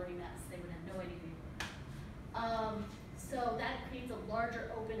being a blurry mess. They would have no idea who you were. So that creates a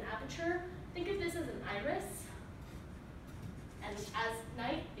larger open aperture. Think of this as an iris. And as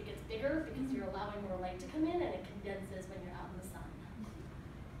night, it gets bigger because you're allowing more light to come in, and it condenses when you're out in the sun.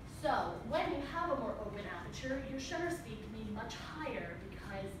 So when you have a more open aperture, your shutter speed can be much higher,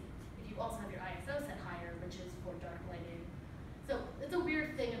 because if you also have your ISO set higher, which is for dark lighting. So it's a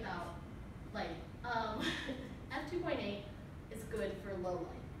weird thing about light. F2.8 is good for low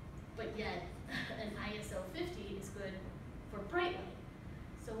light, but yet an ISO 50 is good for bright light.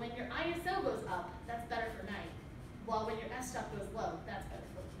 So when your ISO goes up, that's better for night. While when your f-stop goes low, that's better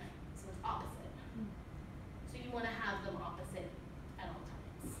for the night. So it's opposite. So you want to have them opposite at all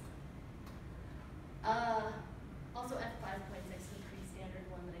times. Also f5.6 is a pretty standard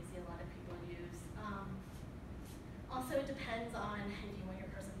one that I see a lot of people use. Also, it depends on if you want your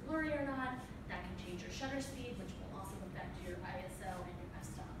person blurry or not. That can change your shutter speed, which will also your ISO and your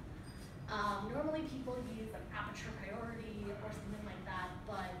f-stop. Normally people use like aperture priority or something like that,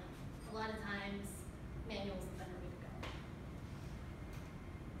 but a lot of times manual is the better way to go.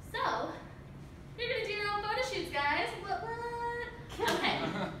 So, you're gonna do your own photo shoots, guys. What? Okay,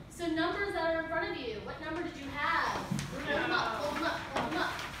 so numbers that are in front of you. What number did you have? Hold them up, hold them up, hold them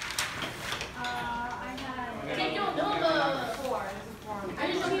up. I had. Take your number. 4.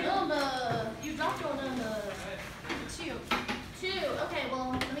 Where's your number? You dropped your number. 2. 2. Okay,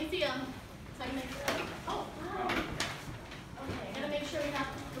 well, let me see them. So I can make sure. Oh, wow. Okay, I gotta make sure we have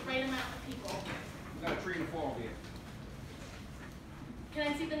the right amount of people. We got a tree and a floor over here. Can I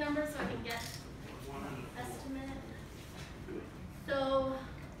see the numbers so I can get estimate? So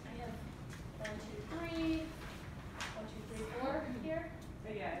I have 1, 2, 3, 1, 2, 3, 4 here.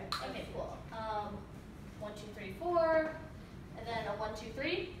 Yeah. Okay, cool. 1, 2, 3, 4, and then a 1, 2,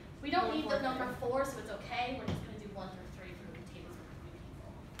 3. We don't need the number 4, so it's okay. We're just gonna do 1 through 3 for the tables of 3 people,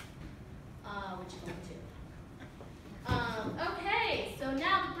 which is 1, 2. Okay, so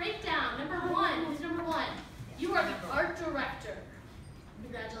now the breakdown. Number 1. Who's number 1? You are the art director.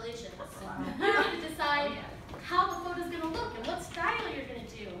 Congratulations. You need to decide how the photo's going to look and what style you're going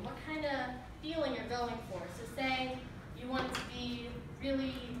to do and what kind of feeling you're going for. So say you want it to be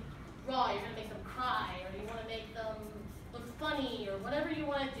really raw, you're going to make them cry, or you want to make them look funny, or whatever you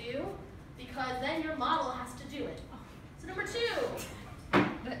want to do, because then your model has to do it. So number 2. I'm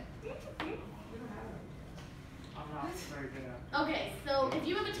not very good at. Okay, so if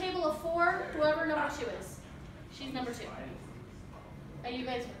you have a table of 4, whoever number 2 is, she's number 2. Are you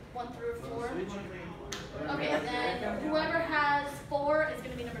guys 1 through 4? Okay, then whoever has 4 is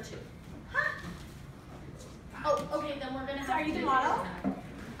going to be number 2. Oh, okay, then we're going to have. So are you the model?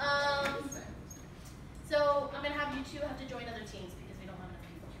 So I'm going to have you 2 have to join other teams because we don't have enough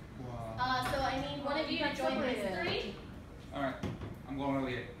people. Wow. So I need one of you to join these 3. All right, I'm going over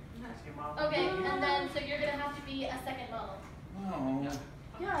here. Okay, and then so you're going to have to be a second model. Oh.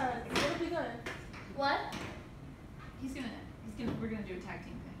 Yeah, it'll be good. What? We're gonna do a tag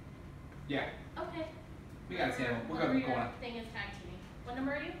team thing. Yeah, Okay. we got to see him. We're Whatever going to your go on. thing is tag teaming. What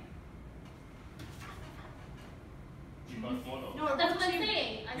number are you? No, That's what I'm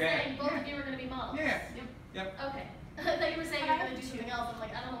saying. I'm Yeah. saying both of you are going to be models. Yeah. Yep. Okay. I thought you were saying you're going to do something else. I'm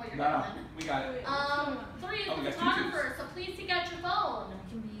like, I don't know what you're No, doing. we got it. 3 is Oh, we the got 2 photographer, so please take out your phone.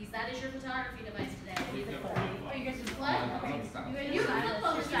 That is your photography device today. Oh, you guys just What? You can flip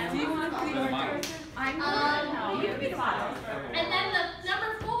phone style. Do you want to be the model. I'm you can be the model. And then the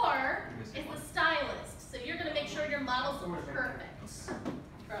number 4 is the stylist. So you're going to make sure your models look perfect from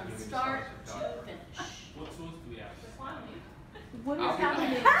start to finish. What tools do we have? What is I'll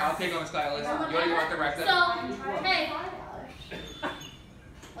happening? take on the stylist. You're the art director. So, hey,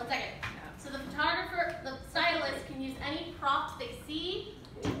 1 second. So the photographer, the stylist can use any props they see,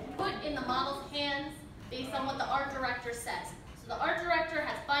 put in the model's hands based on what the art director says. So the art director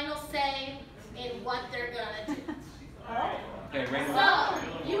has final say in what they're gonna do. Okay, ready to So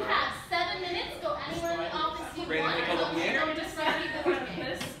you have 7 minutes. Go anywhere in the office you Ready to want. make a little weird? Don't just ready to go in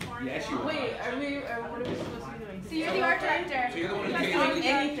this. Yes, you are. Wait, what are we supposed to be doing? So you're the art director. So you're the one who Doing takes it.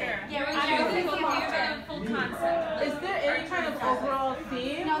 anything. Yeah, we're gonna give you full concept. Is there any kind of overall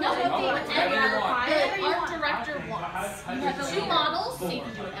theme? No, Oh, whatever whatever you want. the art director wants. You have 2 models, so you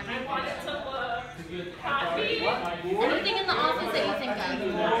can do whatever I you want want. it to look happy. Anything in the office that you think of. If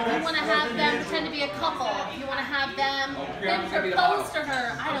you want to have them pretend to be a couple, if you want to have them then propose to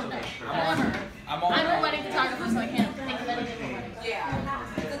her, I don't know. Whatever. I'm on. I'm a wedding photographer, so I can't think of anything for weddings. Wait,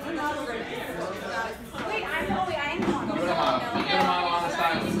 I am the model. You're the model. You're the model on the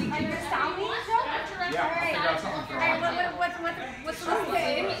stylist. And you're styling? Yeah, I'll figure out something for you. What's the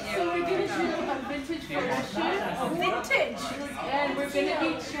okay, so we're gonna do a vintage photo shoot. Vintage! And we're gonna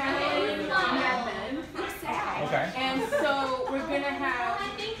be trying Madden. Okay. And so we're gonna have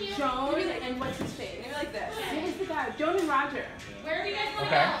Joan and what's his face? Maybe like this. What is the guy? Joan and Roger. Where do you guys want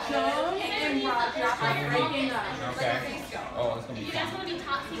to Okay. go? Joan and Roger are breaking up. Okay. Oh, it's going to You be guys fun. want to be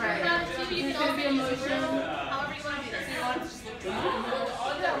top secret Right. about it too? You There's can gonna be also use emotion. however you want to do this.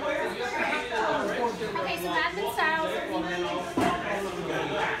 Okay, so Madden styles are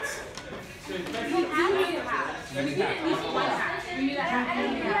So we do need a hat. We need at least 1 hat. We need a hat.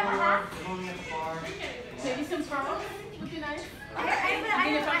 And we have a hat. Maybe some pearls would be nice. I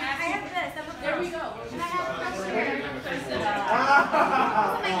have this. There we go. And I have a question.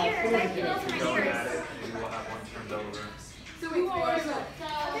 My ears. I can also my ears. We'll have one turned over. So we will order the.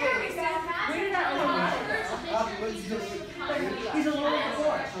 There we go. Where did our other hat go? He's a little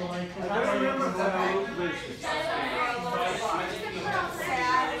before, so like. I don't remember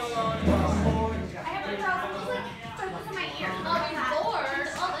Sad and alone. I have a problem. So I put on my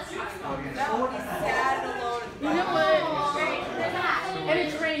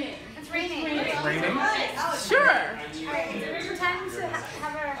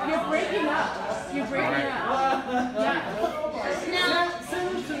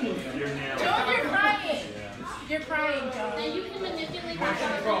Now you can manipulate the color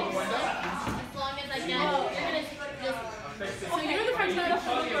as long as I get. You're gonna just. So you're the person that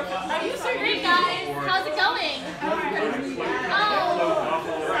are you serious? Great guys, how's it going? Oh,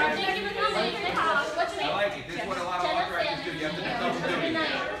 thank you for coming. What's your name? I like it. This is what a lot of art directors do. You have to double Good duty.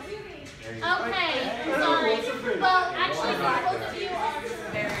 night. Okay, sorry. Well, actually, both of you are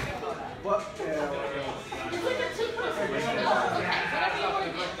very good. What? It's like a two-person. Oh, okay. Whatever you want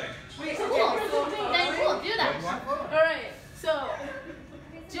to do. Cool. Then cool. Do that. All right. So,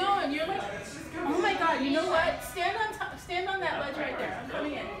 Joan, you're like, oh my God. You know what? Stand on top. Stand on that ledge right there. I'm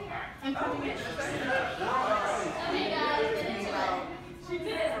coming in. I'm coming in. Okay, guys. Get into it.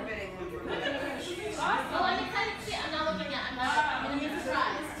 Well, I'm excited to see it. I'm not looking yet. I'm gonna be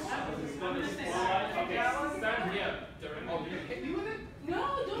surprised. Stand here. Oh, you're hitting me with it? No,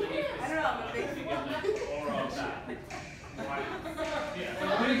 don't hit him. I don't know, I'm a big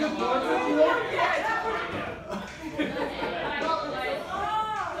Pretty good board.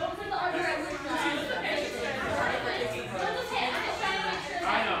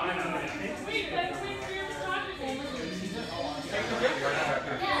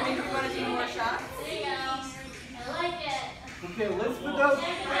 Okay, let's put out.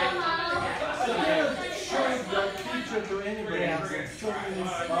 Show that feature to anybody. Show me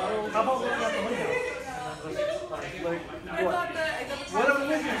this bottle. How about looking out the window? Like what? What are we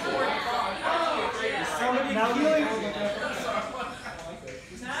looking for? Is somebody killing?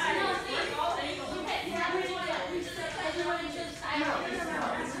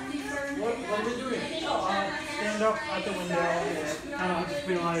 What are we doing? Stand up at the window and kind of just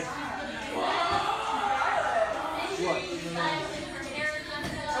be like, What?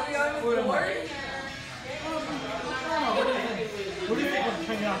 Are we going with the board? what do you think of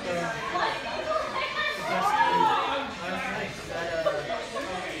turning out the best?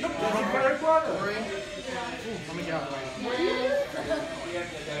 Let me get out of the way.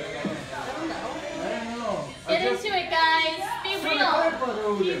 I don't know. Get into it, guys. Be real.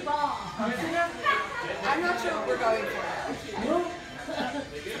 Be raw. I'm not sure what we're going for.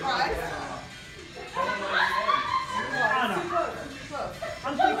 Surprise? I don't know.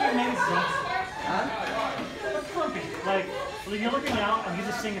 I'm thinking maybe What's clumpy? Like, when you're looking out and you're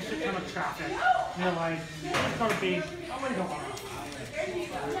just seeing a shit ton of traffic. And you're like, it's gonna be, I'm gonna go home.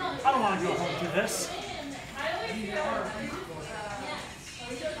 I don't want to go home through this. I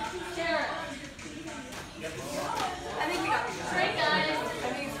think we got this. Great, guys. I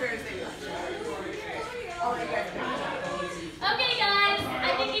think it's fair to say that. I'll let you guys know. Okay, guys.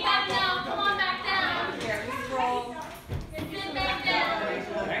 I think you got it now. Come on back down. Here, we just roll. Sit back down.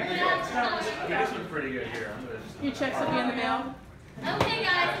 This one's pretty good here. Your checks will be in the mail. Okay,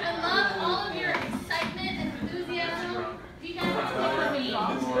 guys. I love all of your excitement and enthusiasm. You guys are so sweet. I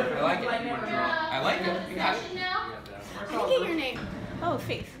like it. I like it. You got it. Now. I get your name. Oh,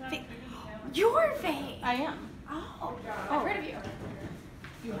 Faith. Faith. Your Faith. I am. Oh, I've heard of you.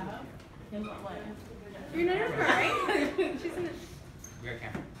 You have? In what way? You're not her, right? She's in it. We got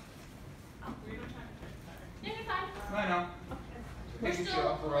camera. Yeah, you're fine. I know. We're Making still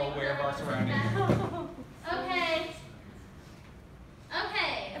sure we're all aware of our surroundings. Okay.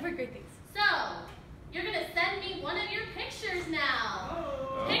 Okay. I've heard great things. So, you're gonna send me one of your pictures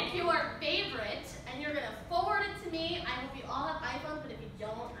now. Pick your favorite, and you're gonna forward it to me. I hope you all have iPhones, but if you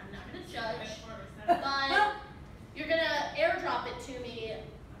don't, I'm not gonna judge. But you're gonna airdrop it to me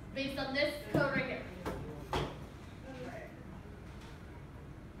based on this code right here.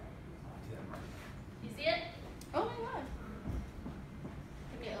 You see it? Oh my God.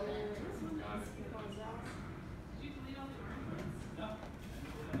 Let me open it.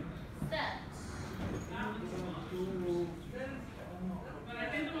 Set.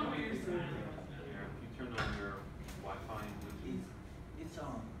 You turn on your Wi-Fi and Bluetooth. It's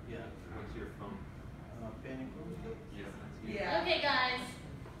on. Yeah. What's your phone? Panic room. Yeah. Yeah. Okay, guys.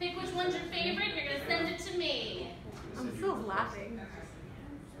 Pick which one's your favorite. You're gonna send it to me. I'm still laughing. I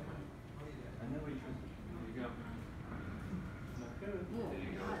know what you're. There you go. There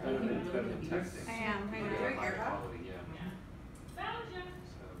you go. It's better than texting. I am. I know. High quality, yeah.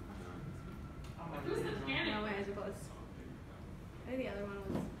 Who's the panic? No way, I suppose. I think the other one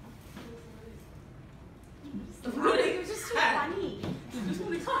was. It was just so funny.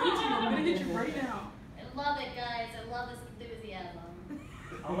 I'm gonna hit you right now. I love it, guys. I love this enthusiasm.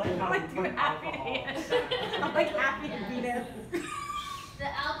 I like how I'm we like put happy to alcohol. I'm like happy to be there. The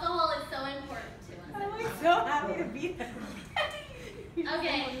alcohol is so important to us. I'm like so happy to be there.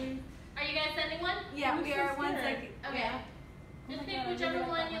 Okay. Are you guys sending one? Yeah, we are. One second. Okay. Just pick whichever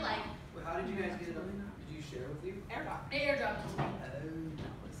one you like. Well, how did you guys get it up? Did you share with you? Airdrop. They airdropped it to me. That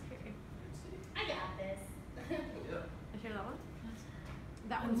was scary. I got this. Yep.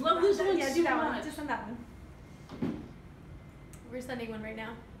 one's yeah, do that so one. much. Just send that one. We're sending one right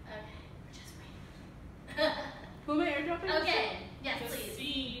now. Okay, just wait. Who am I airdropping? Okay, yes, Just please.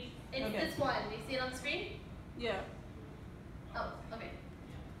 see. It's Okay. this one. Do you see it on the screen? Yeah. Oh, okay.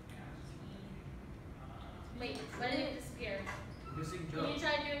 Wait, why did it disappear? Missing Can you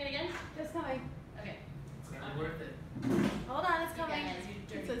try doing it again? It's coming. Okay. It's not worth it. Hold on, it's You coming. guys, you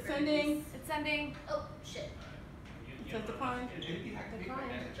dirty It says birds. sending. It's sending. Oh, shit. It says decline.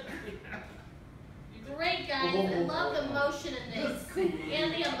 Great, guys. I love the motion in this.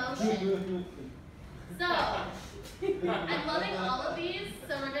 And the emotion. So, I'm loving all of these,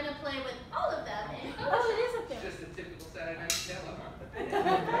 so we're going to play with all of them in Photoshop. Oh, it is up there. Just a typical Saturday night Taylor.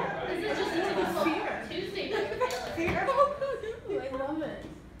 This is just a typical Tuesday night Taylor. I love it.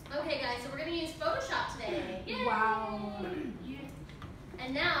 Okay, guys, so we're going to use Photoshop today. Yay! Wow.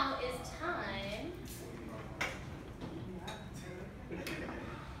 And now is time.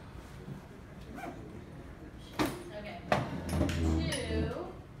 Okay.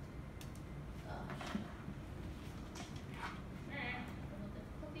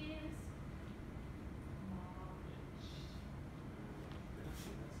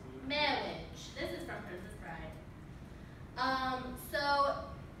 Marriage. This is from Princess Bride. So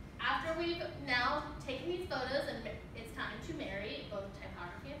after we've now taken these photos and it's time to marry both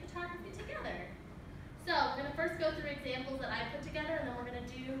typography and photography together. So we're going to first go through examples that I put together and then we're going to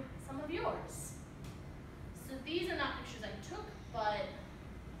do some of yours. So these are not pictures I took, but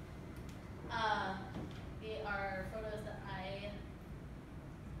they are photos that I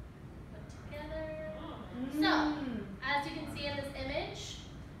put together. So, as you can see in this image,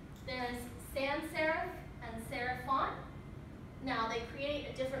 there's sans serif and serif font. Now they create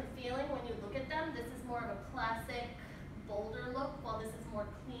a different feeling when you look at them. This is more of a classic, bolder look, while this is more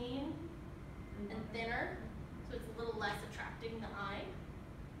clean and thinner. So it's a little less attracting the eye.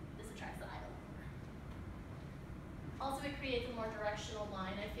 This attracts the eye a little more. Also, it creates a more directional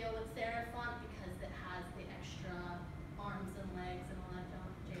line, I feel, with serif font because it has the extra arms and legs and all that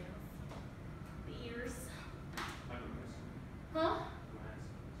jazz. The ears. Huh? Of course.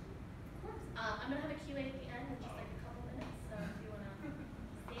 I'm going to have a QA at the end in just like a couple minutes, so if you want to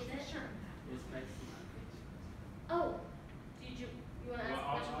save it. Sure. Oh, did you want to ask a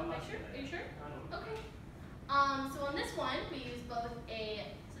question about the picture? Are you sure? Okay. So on this one, we use both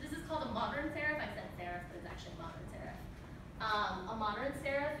so this is called a modern serif. I said serif, but it's actually a modern serif. A modern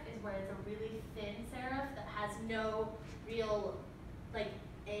serif is where it's a really thin serif that has no real, like,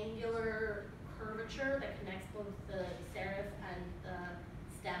 angular curvature that connects both the serif and the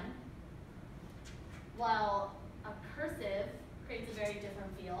stem. While a cursive creates a very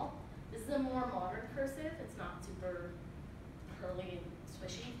different feel. This is a more modern cursive. It's not super curly and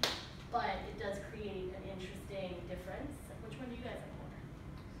swishy, but it does create an interesting difference. Which one do you guys like more?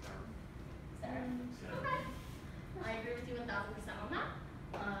 Serif? Okay. I agree with you 1000% on that.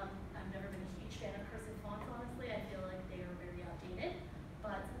 I've never been a huge fan of cursive fonts, honestly. I feel like they are very outdated,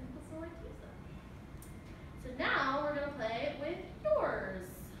 but some people still like to use them. So now we're going to play with yours.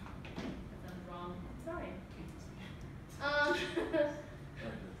 That sounded wrong. I'm sorry.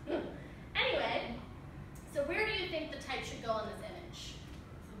 Anyway, so where do you think the type should go on this image?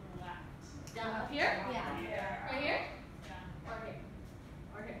 To the left. Down up here? Yeah. Right here? Yeah. Or here?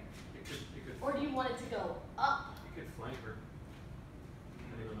 Or here? You could Or do you want it to go up? You could flank her,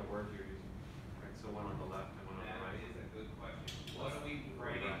 depending on the word you're using. Right, so one on the left and one on the That right. is a good question. What are we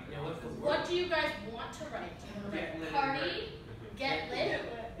writing? Yeah, what's the word? What do you guys want to write? Do you want to Get write lit. party, get lit,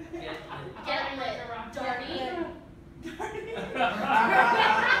 get lit, darty?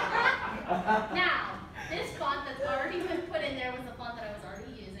 Now, this font that's already been put in there was the font that I was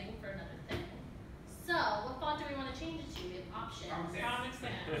already using for another thing. So, what font do we want to change it to? We have options. Comic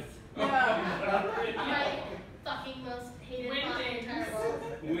Sans. My fucking most hated font in the entire world.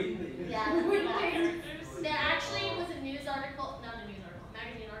 Yeah, there actually was a news article, not a news article, a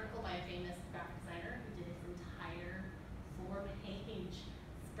magazine article by a famous graphic designer who did his entire 4-page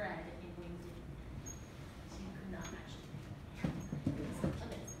spread in winged. So you could not actually. It was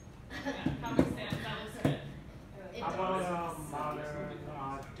amazing. Comic Sans, that was good. It How does. about modern,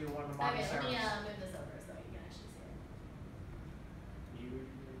 do one of the modern Okay, let me serifs? move this over so you can actually see it. You-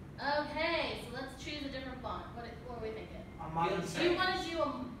 Okay, so let's choose a different font. What are we thinking? A modern Do you serif. want to do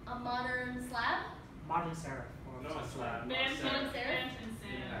a modern slab? Modern serif. Or No, something. it's slab. Modern serif?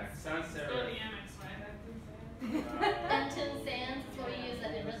 Sans Go serif. the Amex way. Benton Sans is what we use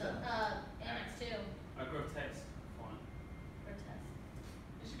at Amex too. A grotesque font. Grotesque.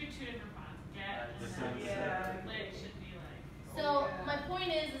 There should be two different fonts. Get The and Sans then serif. lit should be like. So my point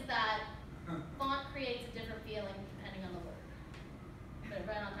is that font creates a different feeling depending on the word. Put it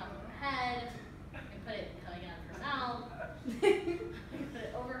right on top of our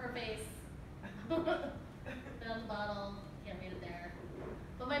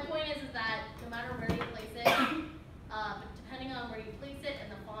is that no matter where you place it, but depending on where you place it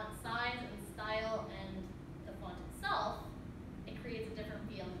and the font size and style and the font itself, it creates a different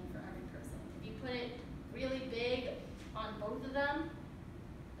feeling for every person. If you put it really big on both of them,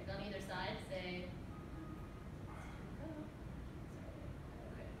 like on either side, say,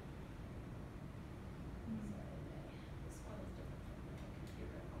 this one is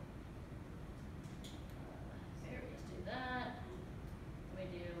different from my computer. Here, just do that. We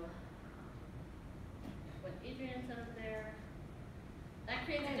do what Adrian said over there. That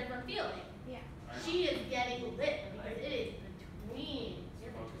creates a different feeling. Yeah. She is getting lit because it is between.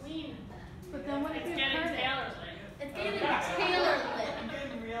 You're between them. But then what if It's you getting turn it? Taylor lit. It's getting Taylor lit.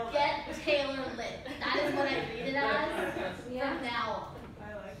 Get Taylor lit. That is what I read it as Yeah. from now on. I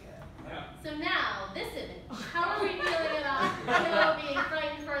like it. So now, this image. How are we feeling about Joe being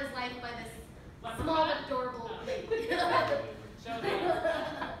frightened for his life by this small but adorable lady? Show me.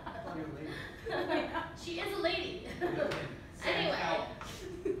 She is a lady. Anyway,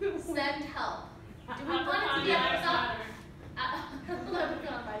 send help. Do we want it to be at the top?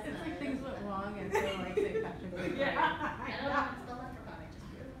 Leprechaun by It's like Snyder. things went wrong and so like St. Patrick's Day. I don't know how to spell leprechaun. I just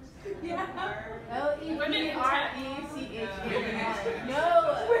realized. Yeah. Women L-E-P-R-E-C-H-A-U-N. No,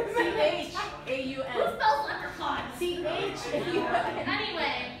 C-H-A-U-N. Who spells leprechaun? C-H-A-U-N.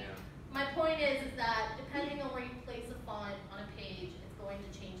 Anyway, my point is that depending on where you place a font on a page, it's going to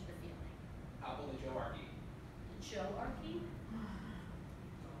change the feeling. How about the Joe Archie? The Joe Archie?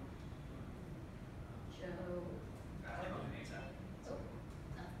 Joe. I like the name. Oh,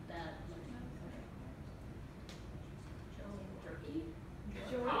 that's bad. Joe Archie?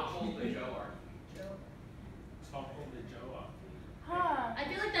 How about the Joe Archie? Joe. Topple the Joe up. Huh. I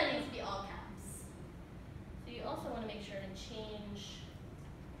feel like that needs to be all caps. So you also want to make sure to change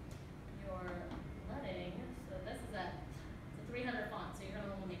your leading. So this is at it's a 300 font, so you're going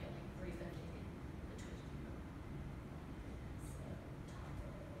to want to make it like 350. So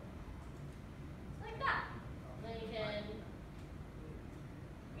like that. And then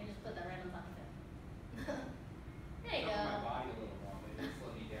you can just put that right on top of it. There you Cover my go. body a little more. Maybe it'll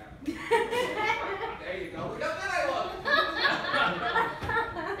slow me down. There you go. Look how good I look.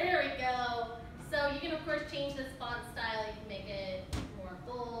 There we go. So you can of course change this font style. You can make it more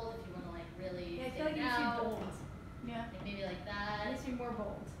bold if you want to like really Yeah, I feel like stand it should be out. bold. Yeah. Like maybe like It that. needs to be more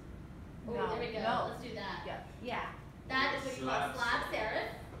bold. Oh, No. there we go. No. Let's do that. Yeah. Yeah. That is what you call Slab slab serif.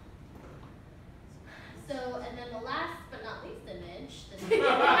 So, and then the last but not least image. This is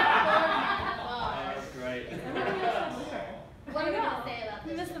That was great. what are we gonna say about We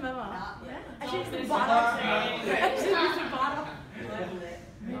this? missed the memo. Not Yeah. lit. I should use the It's bottom. not I lit. should use the bottom. Lit.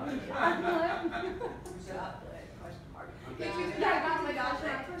 Yeah, I got my gosh.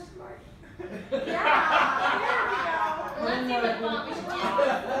 Question mark. Yeah. Let's see what font we should use. I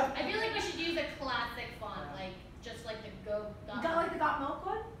feel like we should use a classic font, like just like the Go. You got like the got milk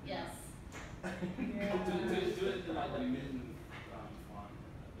one? Yes. Do it like the mitten font.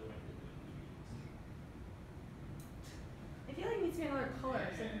 The way I feel like it needs to be another color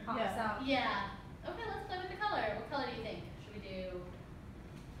so it pops out. Yeah. Okay, let's play with the color. What color do you think? Should we do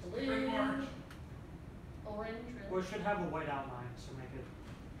blue? Orange. Orange, Or really? it should have a white outline, so make it,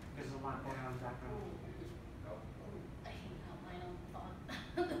 because it's not going on the background. I hate outline on font.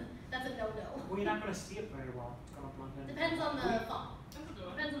 That's a no-no. Well, you're not going to see it very well. It's going to blend in. Depends on the font. That's a good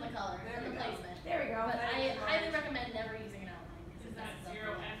one. Depends on the color There and we the go. placement. There we go. But I highly recommend never using an outline. Is Because that it messes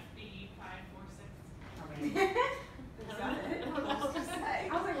up 0FB546? I mean, Is that it? What else to say?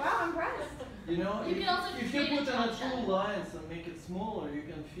 I was like, wow, I'm impressed. You know, You can also if create you a put on drop two shadow. lines and make it smaller, you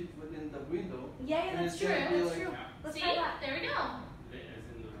can fit within the window. Yeah, And that's it's true. gonna be That's like- true. Yeah. Let's See? try that. There we go. Lit as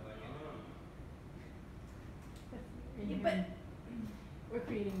in the like, Yeah, but We're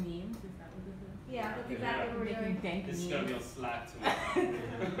creating memes, is that what this is? yeah, that's exactly what we're Making doing. dank It's memes. gonna be on Slack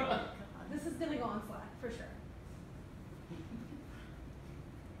tomorrow. This is gonna go on Slack for sure.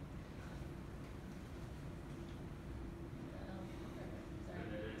 Sorry.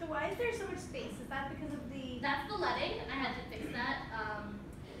 So why is there so much space? Is that because of the? That's the leading. I had to fix that.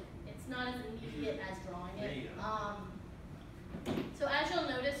 It's not as immediate as drawing There you it. go. So as you'll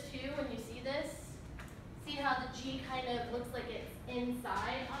notice too, when you see this, see how the G kind of looks like it's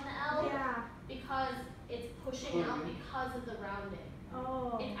inside on the L? Yeah. Because it's pushing out because of the rounding.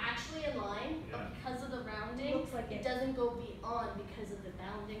 Oh. It's actually in line, but Yeah. because of the rounding, Looks like it. it doesn't go beyond because of the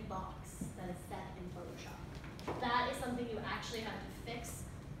bounding box that is set in Photoshop. That is something you actually have to fix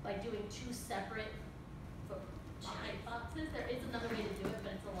by doing two separate type boxes. There is another way to do it,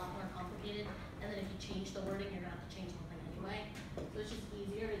 but it's a lot more complicated. And then if you change the wording, you're gonna have to change the thing anyway. So it's just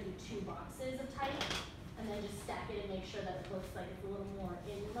easier to do two boxes of type and then just stack it and make sure that it looks like it's a little more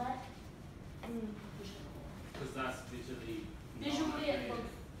inlet Because that's visually. Visually, it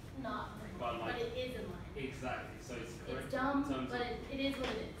looks not very But good, like- but it is in line. Exactly. So it's correct. It's dumb, in terms but of- it is what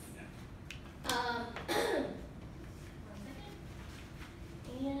it is. Yeah. 1 second.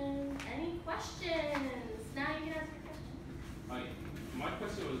 And any questions? Now you can ask your question. My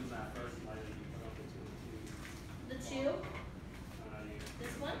question was that first slide that you put up The two? you,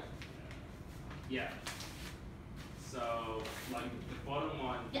 This one? yeah. So like the bottom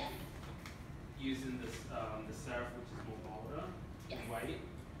one. Yes. Using this the serif which is more bolder. Yes. White.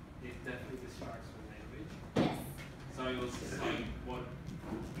 It definitely distracts from the image. Yes. So it was like what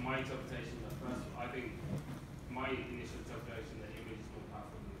my interpretation at first. I think my initial interpretation the image is more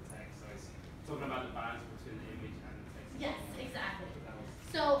powerful than the text. So it's talking about the balance between the image and the text. Yes, exactly. That was-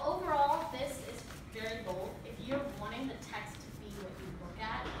 So overall, this is very bold. If you're wanting the text to be what you look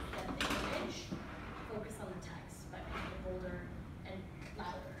at instead of the image, focus on the text by making it bolder and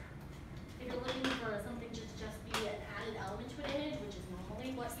louder. If you're looking for something to just be an added element to an image, which is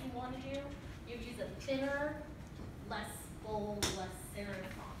normally what you want to do, you use a thinner, less bold, less serif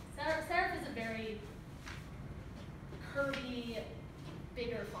font. Serif is a very curvy,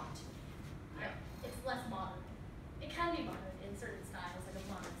 bigger font. It's less modern. It can be modern in certain styles, like a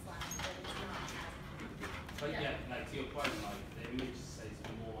modern slash, but it's not as. But yeah, like to your point, like the image says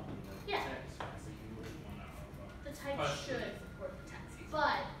more than the Yeah. text, right? So you wouldn't want to over. The type But- should support the text,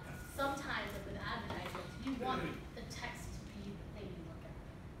 but sometimes like with advertisements, you want the text to be the thing you look at.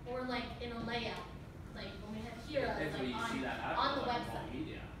 Or like in a layout, like when we have here, That's like when you see that on the like, website.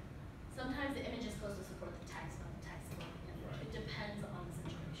 Media. Sometimes the image is supposed to support the text, not the text supporting the image. Right. It depends on the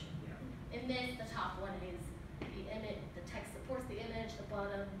situation. Yeah. In this, the top one is the image, the text supports the image, the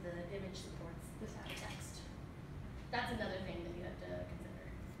bottom, the image supports the text. That's another thing that you have to consider.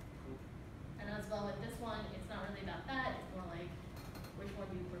 And as well with this one, it's not really about that, it's